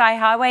Sea to Sky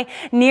Highway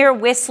near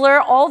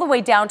Whistler all the way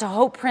down to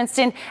Hope,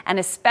 Princeton, and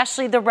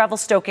especially the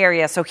Revelstoke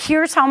area. So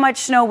here's how much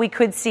snow we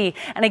could see.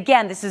 And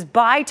again, this is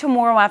by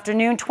tomorrow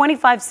afternoon,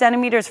 25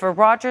 centimeters for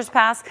Rogers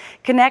Pass,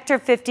 Connector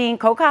 15,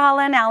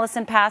 Coquihalla and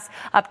Allison Pass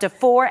up to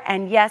 4,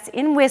 and yes,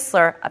 in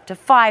Whistler up to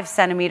 5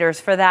 centimeters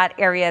for that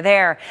area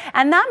there.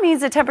 And that means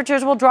the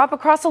temperatures will drop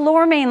across the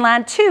Lower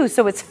Mainland too.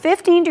 So it's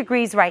 15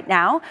 degrees right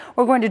now.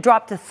 We're going to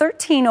drop to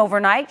 13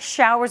 overnight.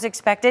 Showers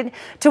expected.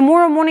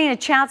 Tomorrow morning, a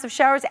chance of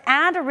showers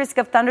and a risk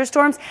of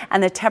thunderstorms,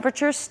 and the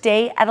temperatures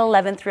stay at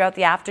 11 throughout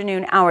the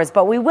afternoon hours.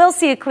 But we will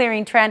see a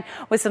clearing trend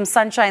again with some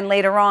sunshine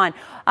later on.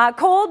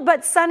 Cold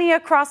but sunny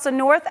across the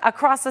north,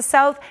 across the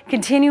south,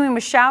 continuing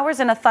with showers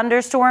and a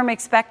thunderstorm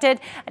expected.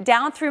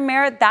 Down through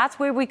Merritt, that's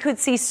where we could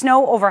see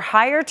snow over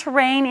higher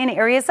terrain in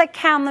areas like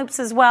Kamloops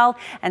as well.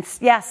 And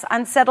yes,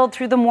 unsettled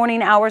through the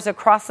morning hours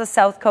across the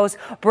south coast.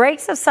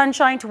 Breaks of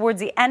sunshine towards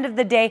the end of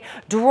the day.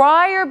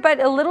 Drier but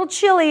a little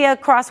chilly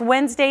across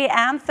Wednesday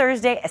and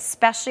Thursday,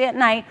 especially at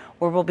night,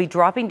 where we'll be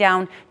dropping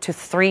down to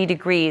 3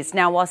 degrees.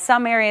 Now, while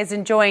some areas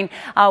enjoying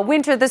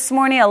winter this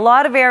morning, a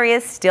lot of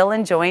areas still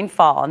enjoying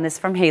fall. And this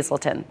from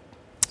Hazelton.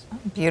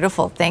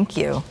 Beautiful. Thank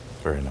you.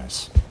 Very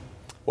nice.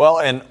 Well,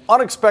 an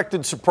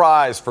unexpected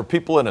surprise for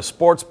people in a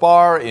sports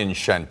bar in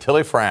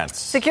Chantilly, France.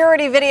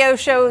 Security video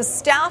shows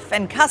staff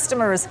and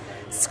customers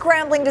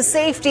scrambling to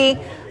safety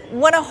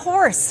when a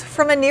horse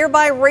from a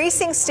nearby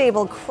racing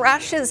stable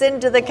crashes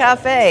into the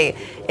cafe.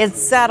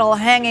 Its saddle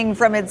hanging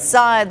from its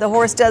side, the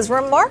horse does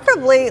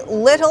remarkably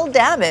little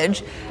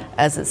damage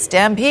as it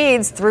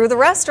stampedes through the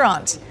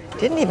restaurant.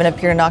 Didn't even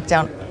appear to knock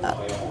down...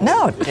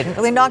 No, it didn't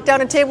really knock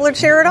down a table or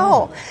chair at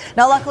all.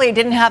 Now, luckily, it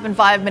didn't happen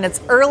 5 minutes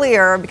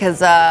earlier because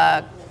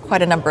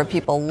quite a number of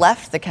people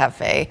left the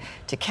cafe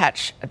to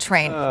catch a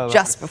train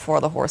just before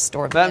the horse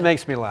stormed in. That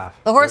makes me laugh.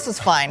 The horse was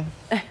fine.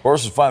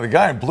 Horse was fine. The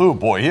guy in blue,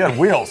 boy, he had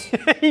wheels.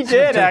 He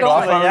did,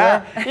 actually,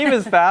 yeah. He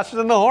was faster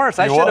than the horse.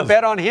 I should have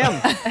bet on him.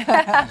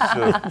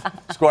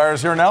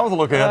 Squire's here now with a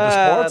look ahead to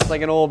sports. That's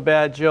like an old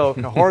bad joke.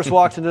 A horse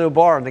walks into a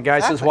bar and the guy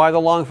says, "Why the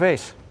long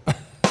face?"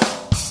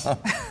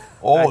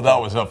 Oh, that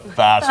was a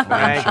fast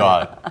range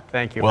shot.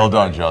 Thank you. Well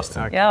done,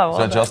 Justin. Okay. Yeah, Is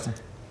that Justin?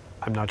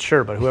 I'm not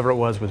sure, but whoever it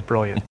was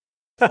brilliant.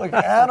 Like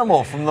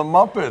Animal from the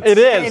Muppets. It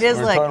is. It is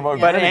We were like, talking about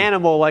But Gritty.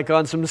 Animal, like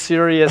on some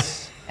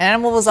serious,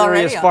 Animal was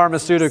already serious on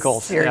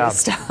pharmaceuticals. serious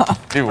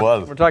stuff. He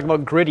was. We're talking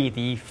about Gritty,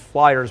 the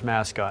Flyers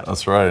mascot.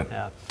 That's right.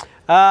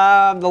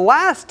 Yeah. The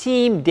last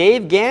team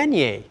Dave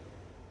Gagner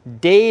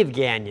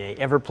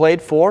ever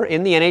played for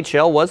in the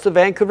NHL was the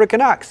Vancouver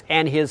Canucks.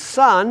 And his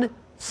son,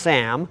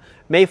 Sam,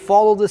 may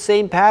follow the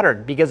same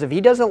pattern because if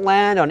he doesn't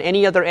land on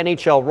any other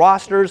NHL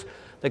rosters,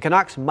 the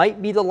Canucks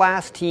might be the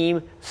last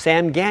team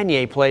Sam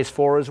Gagner plays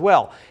for as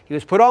well. He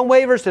was put on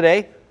waivers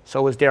today,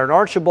 so was Darren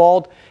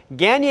Archibald.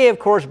 Gagner, of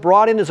course,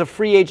 brought in as a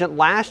free agent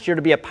last year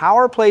to be a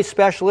power play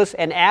specialist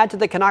and add to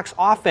the Canucks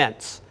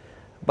offense.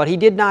 But he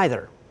did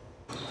neither.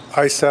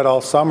 I said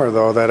all summer,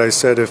 though, that I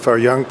said if our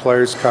young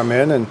players come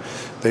in and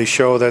they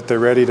show that they're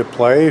ready to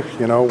play,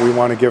 we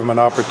want to give them an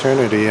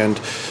opportunity. And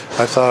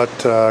I thought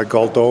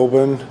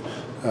Goldobin,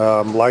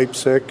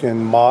 Leipzig,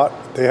 and Mott,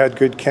 they had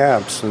good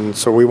camps, and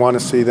so we want to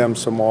see them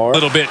some more. A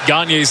little bit.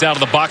 Gagner's out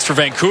of the box for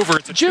Vancouver.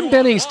 Jim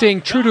Benning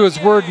staying true to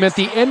his word meant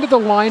the end of the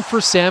line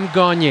for Sam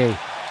Gagner.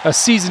 A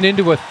season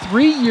into a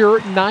 3-year,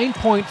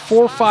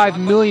 $9.45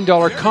 million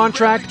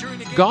contract,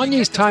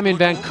 Gagner's time in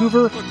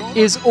Vancouver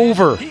is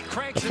over.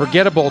 A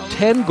forgettable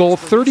 10-goal,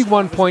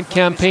 31-point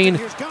campaign,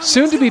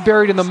 soon to be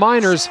buried in the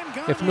minors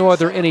if no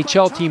other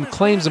NHL team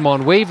claims him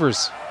on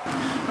waivers.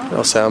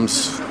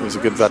 He's a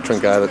good veteran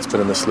guy that's been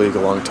in this league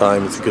a long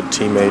time. He's a good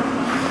teammate.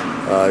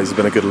 He's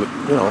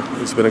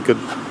been a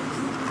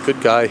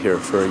good guy here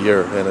for a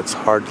year, and it's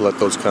hard to let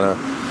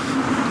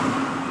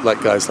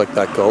guys like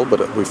that go.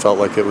 But we felt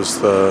like it was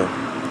the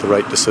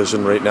right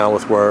decision right now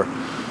with where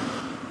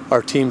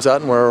our team's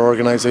at and where our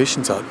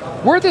organization's at.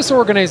 Where this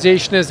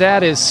organization is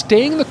at is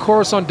staying the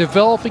course on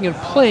developing and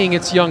playing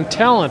its young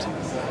talent.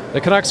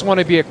 The Canucks want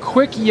to be a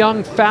quick,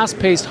 young,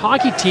 fast-paced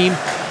hockey team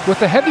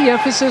with a heavy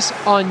emphasis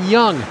on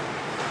young.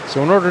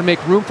 So in order to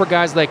make room for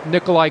guys like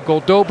Nikolai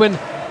Goldobin,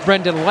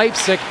 Brendan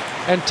Leipzig,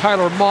 and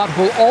Tyler Mott,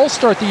 who will all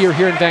start the year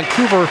here in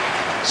Vancouver,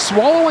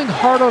 swallowing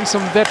hard on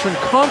some veteran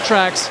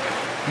contracts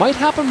might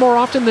happen more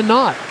often than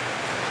not.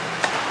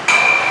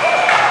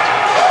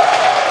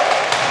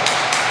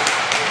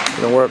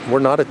 We're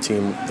not a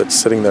team that's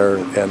sitting there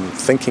and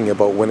thinking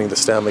about winning the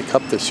Stanley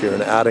Cup this year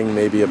and adding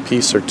maybe a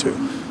piece or two.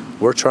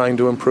 We're trying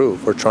to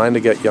improve. We're trying to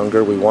get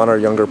younger. We want our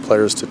younger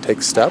players to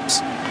take steps.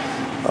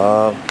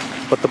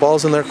 But the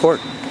ball's in their court.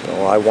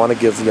 I want to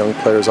give the young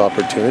players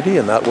opportunity,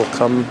 and that will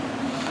come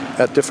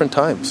at different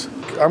times.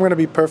 I'm going to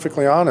be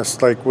perfectly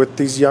honest. Like with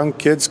these young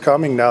kids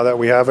coming now that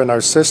we have in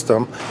our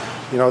system,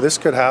 this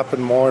could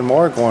happen more and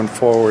more going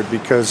forward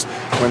because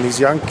when these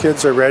young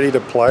kids are ready to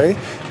play,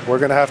 we're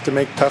going to have to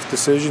make tough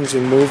decisions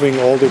in moving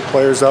older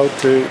players out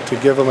to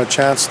give them a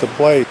chance to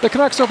play. The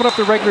Canucks open up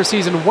the regular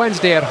season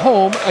Wednesday at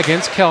home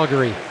against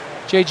Calgary.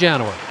 Jay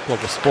Janoway,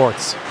 Global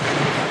Sports.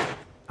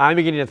 I'm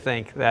beginning to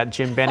think that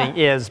Jim Benning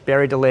is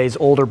Barry DeLay's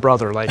older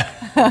brother, like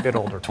a bit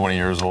older. 20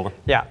 years older.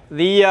 Yeah.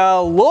 The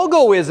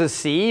logo is a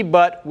C,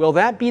 but will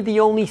that be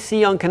the only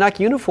C on Canuck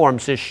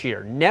uniforms this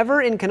year?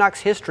 Never in Canucks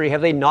history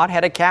have they not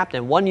had a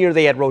captain. One year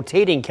they had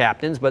rotating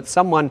captains, but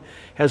someone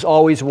has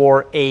always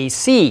wore a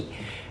C.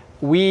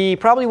 We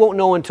probably won't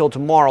know until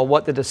tomorrow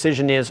what the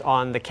decision is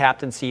on the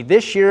captaincy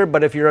this year,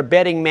 but if you're a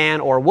betting man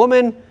or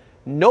woman,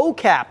 no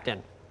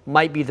captain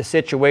might be the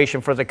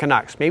situation for the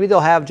Canucks. Maybe they'll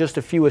have just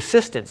a few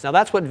assistants. Now,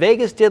 that's what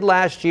Vegas did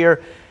last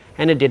year,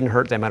 and it didn't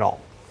hurt them at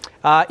all.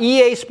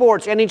 EA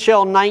Sports,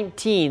 NHL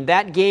 19.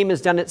 That game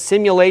is done at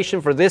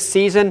simulation for this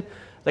season.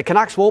 The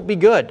Canucks won't be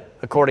good,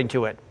 according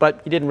to it,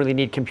 but you didn't really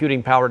need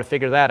computing power to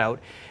figure that out.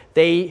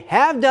 They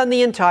have done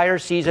the entire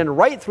season,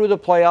 right through the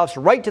playoffs,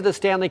 right to the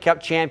Stanley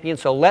Cup champion,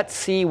 so let's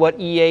see what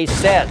EA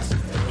says.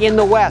 In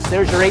the West,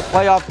 there's your 8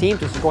 playoff teams.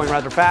 This is going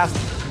rather fast,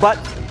 but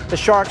the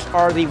Sharks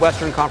are the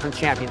Western Conference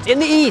champions. In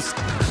the East,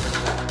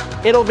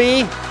 it'll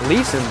be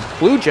Leafs and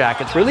Blue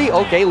Jackets. Really?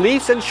 Okay,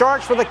 Leafs and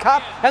Sharks for the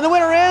Cup, and the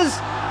winner is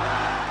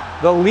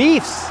the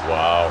Leafs.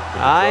 Wow.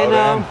 I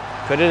know.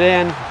 Put it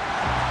in.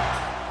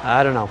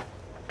 I don't know.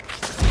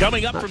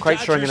 Coming up Not from quite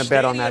sure I'm Dodger going to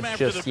bet on Stadium that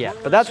after just the yet.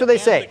 But that's what they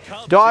say.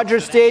 Dodger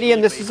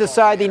Stadium, this is the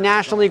side, the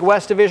National League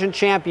West Division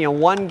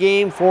champion. 1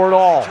 game for it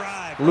all.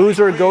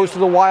 Loser goes to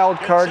the wild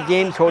card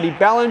game. Cody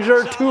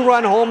Bellinger,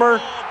 2-run homer.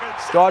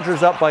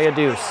 Dodgers up by a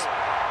deuce.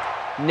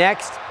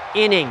 Next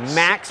inning,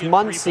 Max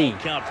Muncy.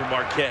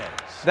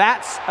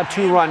 That's a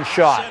 2-run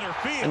shot.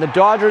 And the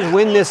Dodgers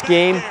win this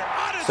game,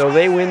 so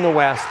they win the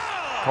West.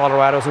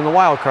 Colorado's in the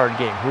wild card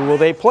game. Who will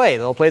they play?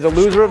 They'll play the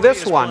loser of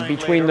this one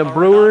between the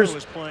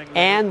Brewers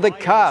and the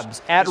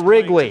Cubs at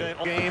Wrigley.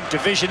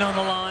 Division on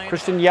the line.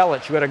 Christian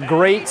Yelich, who had a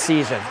great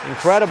season,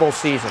 incredible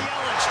season.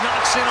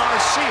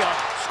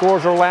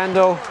 Scores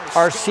Orlando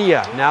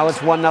Arcia. Now it's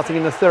 1-0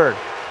 in the third.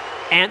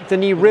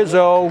 Anthony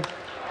Rizzo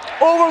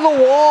over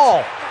the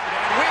wall.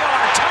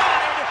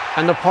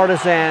 And the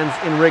Partisans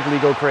in Wrigley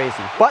go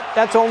crazy. But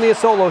that's only a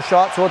solo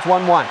shot, so it's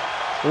 1-1.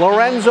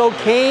 Lorenzo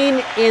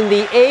Cain in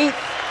the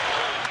 8th.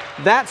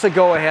 That's a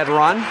go-ahead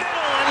run.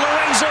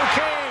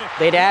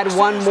 They'd add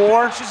one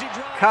more.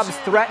 Cubs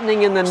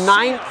threatening in the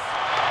 9th.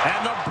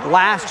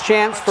 Last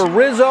chance for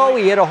Rizzo.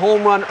 He hit a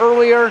home run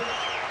earlier,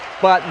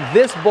 but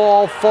this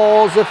ball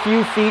falls a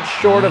few feet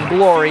short of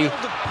glory,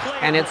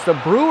 and it's the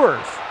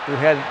Brewers who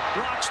had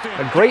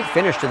a great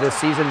finish to this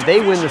season.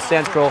 They win the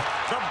Central.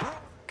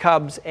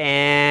 Cubs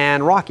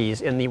and Rockies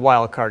in the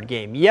wild card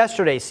game.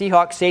 Yesterday,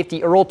 Seahawks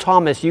safety Earl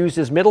Thomas used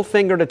his middle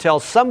finger to tell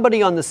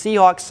somebody on the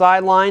Seahawks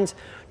sidelines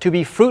to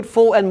be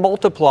fruitful and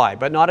multiply,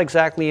 but not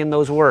exactly in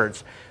those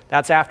words.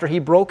 That's after he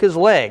broke his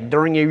leg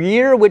during a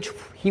year which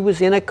he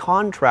was in a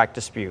contract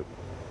dispute.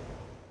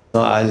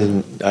 No, I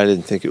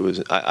didn't think it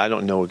was. I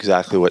don't know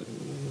exactly what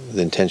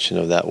the intention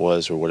of that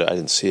was, or what. I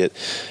didn't see it,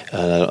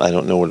 and I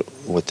don't know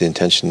what the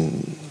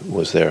intention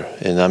was there.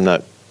 And I'm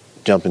not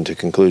jumping to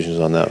conclusions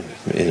on that,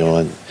 you know.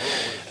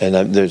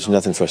 And there's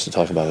nothing for us to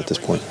talk about at this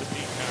point.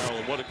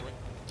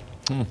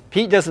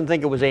 Pete doesn't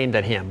think it was aimed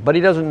at him, but he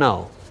doesn't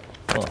know.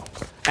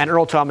 And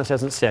Earl Thomas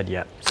hasn't said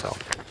yet, so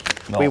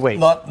we wait.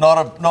 Not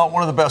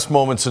one of the best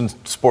moments in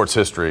sports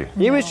history.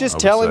 He was just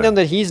telling them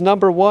that he's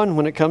number one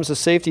when it comes to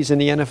safeties in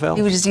the NFL.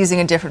 He was just using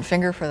a different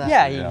finger for that.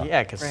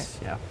 Yeah,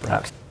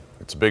 perhaps.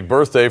 It's a big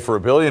birthday for a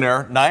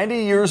billionaire. 90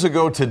 years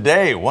ago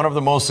today, one of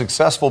the most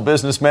successful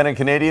businessmen in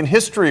Canadian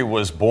history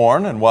was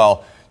born. And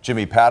while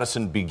Jimmy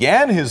Pattison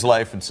began his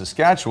life in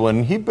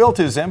Saskatchewan, he built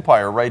his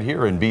empire right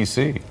here in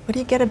BC. What do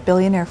you get a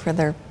billionaire for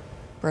their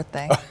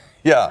birthday?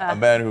 Yeah, a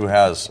man who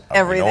has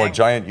a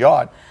giant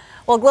yacht.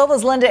 Well,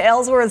 Global's Linda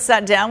Ellsworth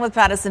sat down with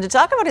Pattison to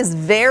talk about his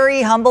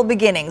very humble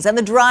beginnings and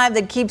the drive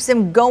that keeps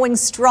him going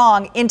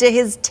strong into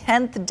his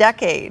 10th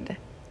decade.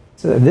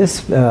 So this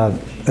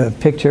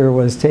picture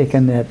was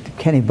taken at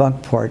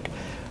Kennebunkport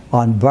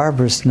on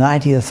Barbara's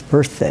 90th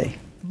birthday.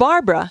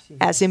 Barbara,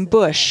 as in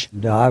Bush.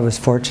 I was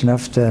fortunate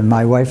enough to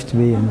my wife to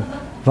be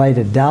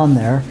invited down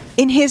there.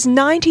 In his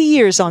 90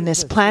 years on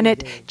this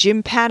planet,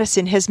 Jim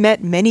Pattison has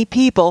met many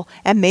people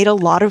and made a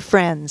lot of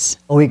friends.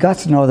 We got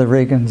to know the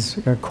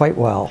Reagans quite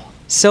well.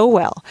 So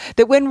well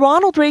that when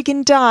Ronald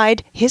Reagan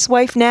died, his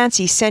wife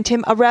Nancy sent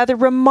him a rather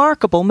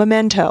remarkable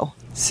memento.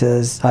 It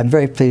says, I'm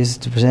very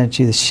pleased to present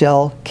you the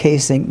shell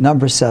casing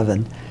number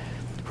 7,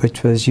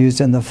 which was used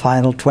in the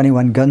final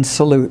 21-gun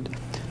salute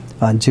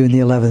on June the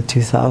 11th,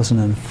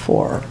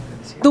 2004.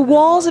 The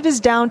walls of his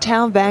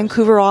downtown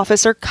Vancouver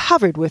office are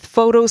covered with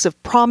photos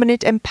of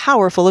prominent and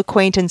powerful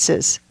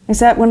acquaintances. Is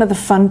that one of the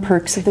fun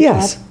perks of the job?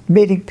 Yes,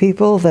 meeting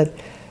people that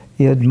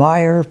you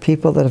admire,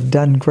 people that have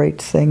done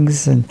great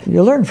things, and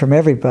you learn from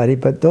everybody,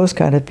 but those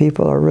kind of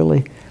people are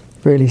really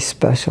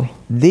special.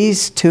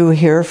 These two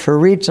here for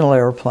regional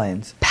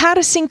airplanes.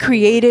 Pattison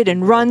created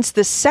and runs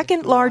the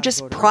second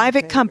largest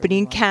private company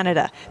in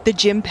Canada, the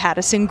Jim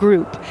Pattison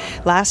Group.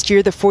 Last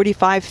year, the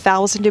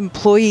 45,000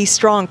 employee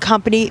strong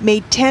company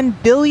made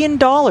 $10 billion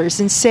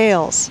in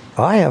sales.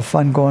 I have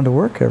fun going to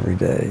work every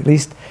day. At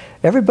least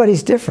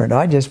everybody's different.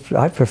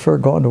 I prefer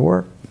going to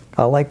work.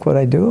 I like what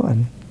I do,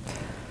 and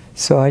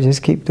so I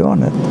just keep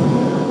doing it.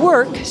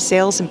 Work,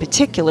 sales in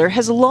particular,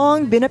 has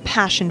long been a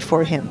passion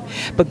for him.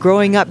 But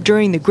growing up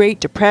during the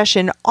Great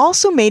Depression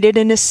also made it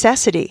a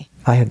necessity.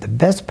 I had the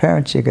best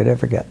parents you could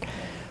ever get.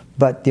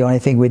 But the only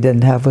thing we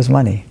didn't have was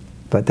money.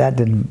 But that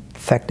didn't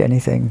affect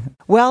anything.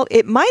 Well,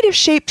 it might have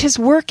shaped his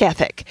work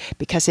ethic,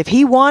 because if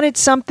he wanted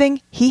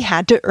something, he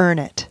had to earn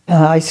it.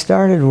 I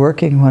started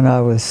working when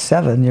I was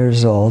 7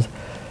 years old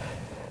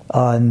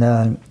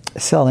on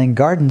selling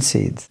garden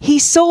seeds. He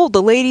sold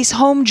the Ladies'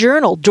 Home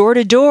Journal door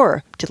to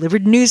door,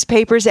 delivered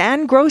newspapers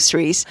and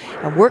groceries,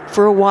 and worked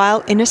for a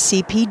while in a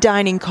CP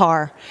dining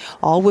car,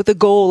 all with the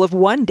goal of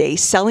one day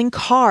selling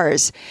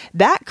cars.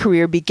 That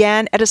career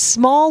began at a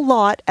small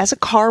lot as a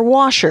car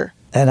washer.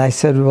 And I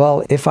said,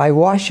 well, if I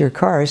wash your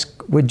cars,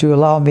 would you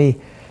allow me,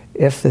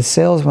 if the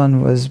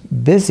salesman was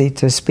busy,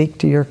 to speak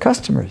to your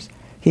customers?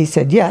 He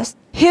said yes.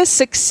 His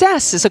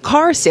success as a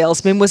car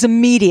salesman was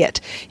immediate.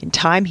 In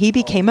time, he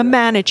became a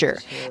manager.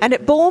 And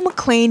at Bowl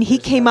McLean, he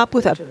came up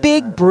with a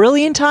big,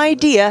 brilliant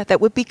idea that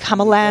would become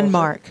a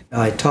landmark.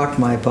 I talked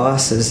my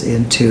bosses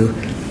into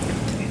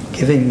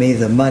giving me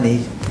the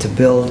money to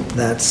build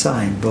that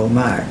sign,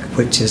 Beaumark,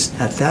 which is,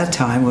 at that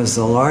time, was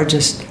the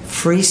largest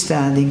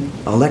freestanding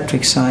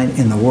electric sign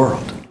in the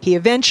world. He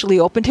eventually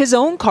opened his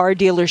own car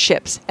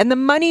dealerships, and the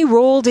money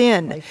rolled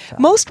in.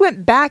 Most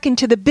went back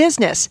into the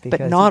business, but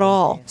not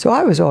all. So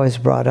I was always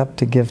brought up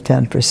to give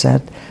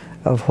 10%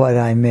 of what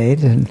I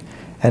made, and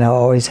I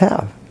always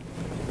have.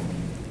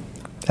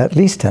 At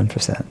least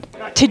 10%.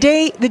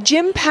 Today, the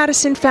Jim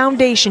Pattison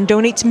Foundation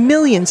donates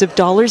millions of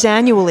dollars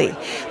annually.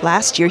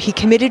 Last year, he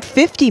committed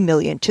 $50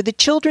 million to the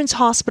Children's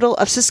Hospital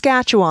of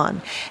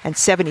Saskatchewan and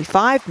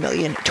 $75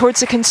 million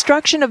towards the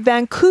construction of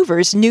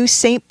Vancouver's new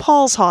St.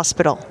 Paul's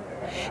Hospital.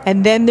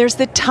 And then there's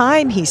the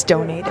time he's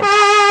donated.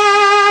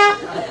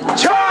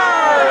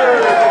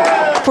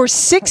 Charge! For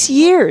 6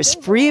 years,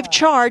 free of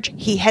charge,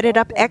 he headed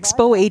up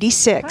Expo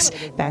 86,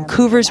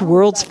 Vancouver's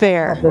World's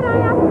Fair.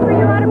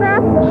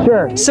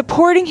 Sure.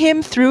 Supporting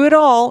him through it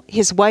all,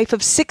 his wife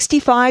of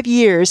 65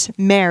 years,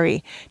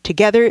 Mary.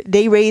 Together,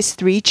 they raised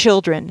 3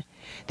 children.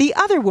 The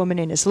other woman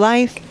in his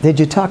life... Did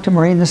you talk to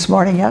Maureen this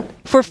morning yet?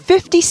 For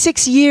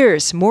 56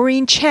 years,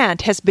 Maureen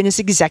Chant has been his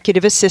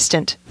executive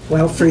assistant.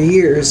 Well, for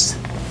years,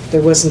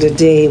 there wasn't a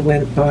day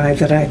went by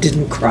that I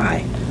didn't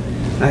cry.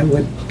 I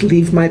would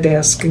leave my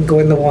desk and go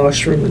in the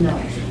washroom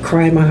and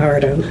cry my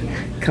heart out,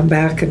 come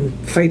back and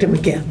fight him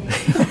again.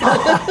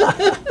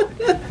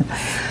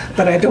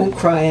 But I don't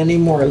cry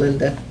anymore,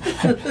 Linda.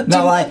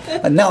 No,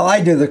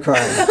 I do the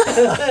crying.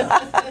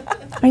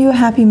 Are you a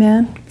happy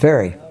man?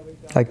 Very.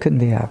 I couldn't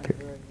be happier.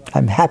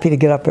 I'm happy to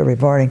get up every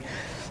morning,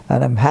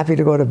 and I'm happy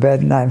to go to bed,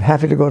 and I'm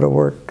happy to go to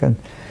work,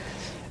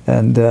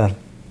 and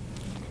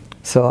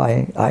so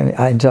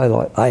I enjoy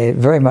life. I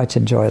very much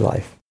enjoy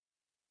life.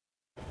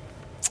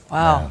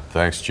 Wow. Yeah,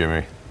 thanks,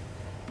 Jimmy.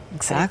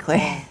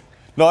 Exactly.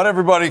 Not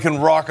everybody can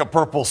rock a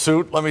purple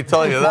suit, let me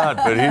tell you that,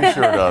 but he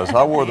sure does.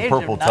 I wore the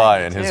purple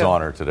tie in his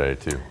honor today,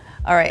 too.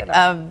 All right,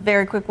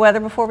 very quick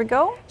weather before we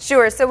go.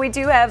 Sure. So we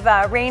do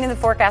have rain in the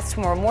forecast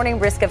tomorrow morning,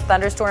 risk of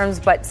thunderstorms,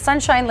 but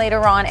sunshine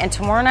later on. And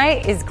tomorrow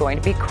night is going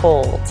to be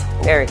cold,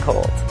 very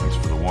cold. Thanks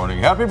for the warning.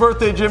 Happy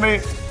birthday, Jimmy.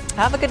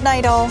 Have a good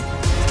night, all.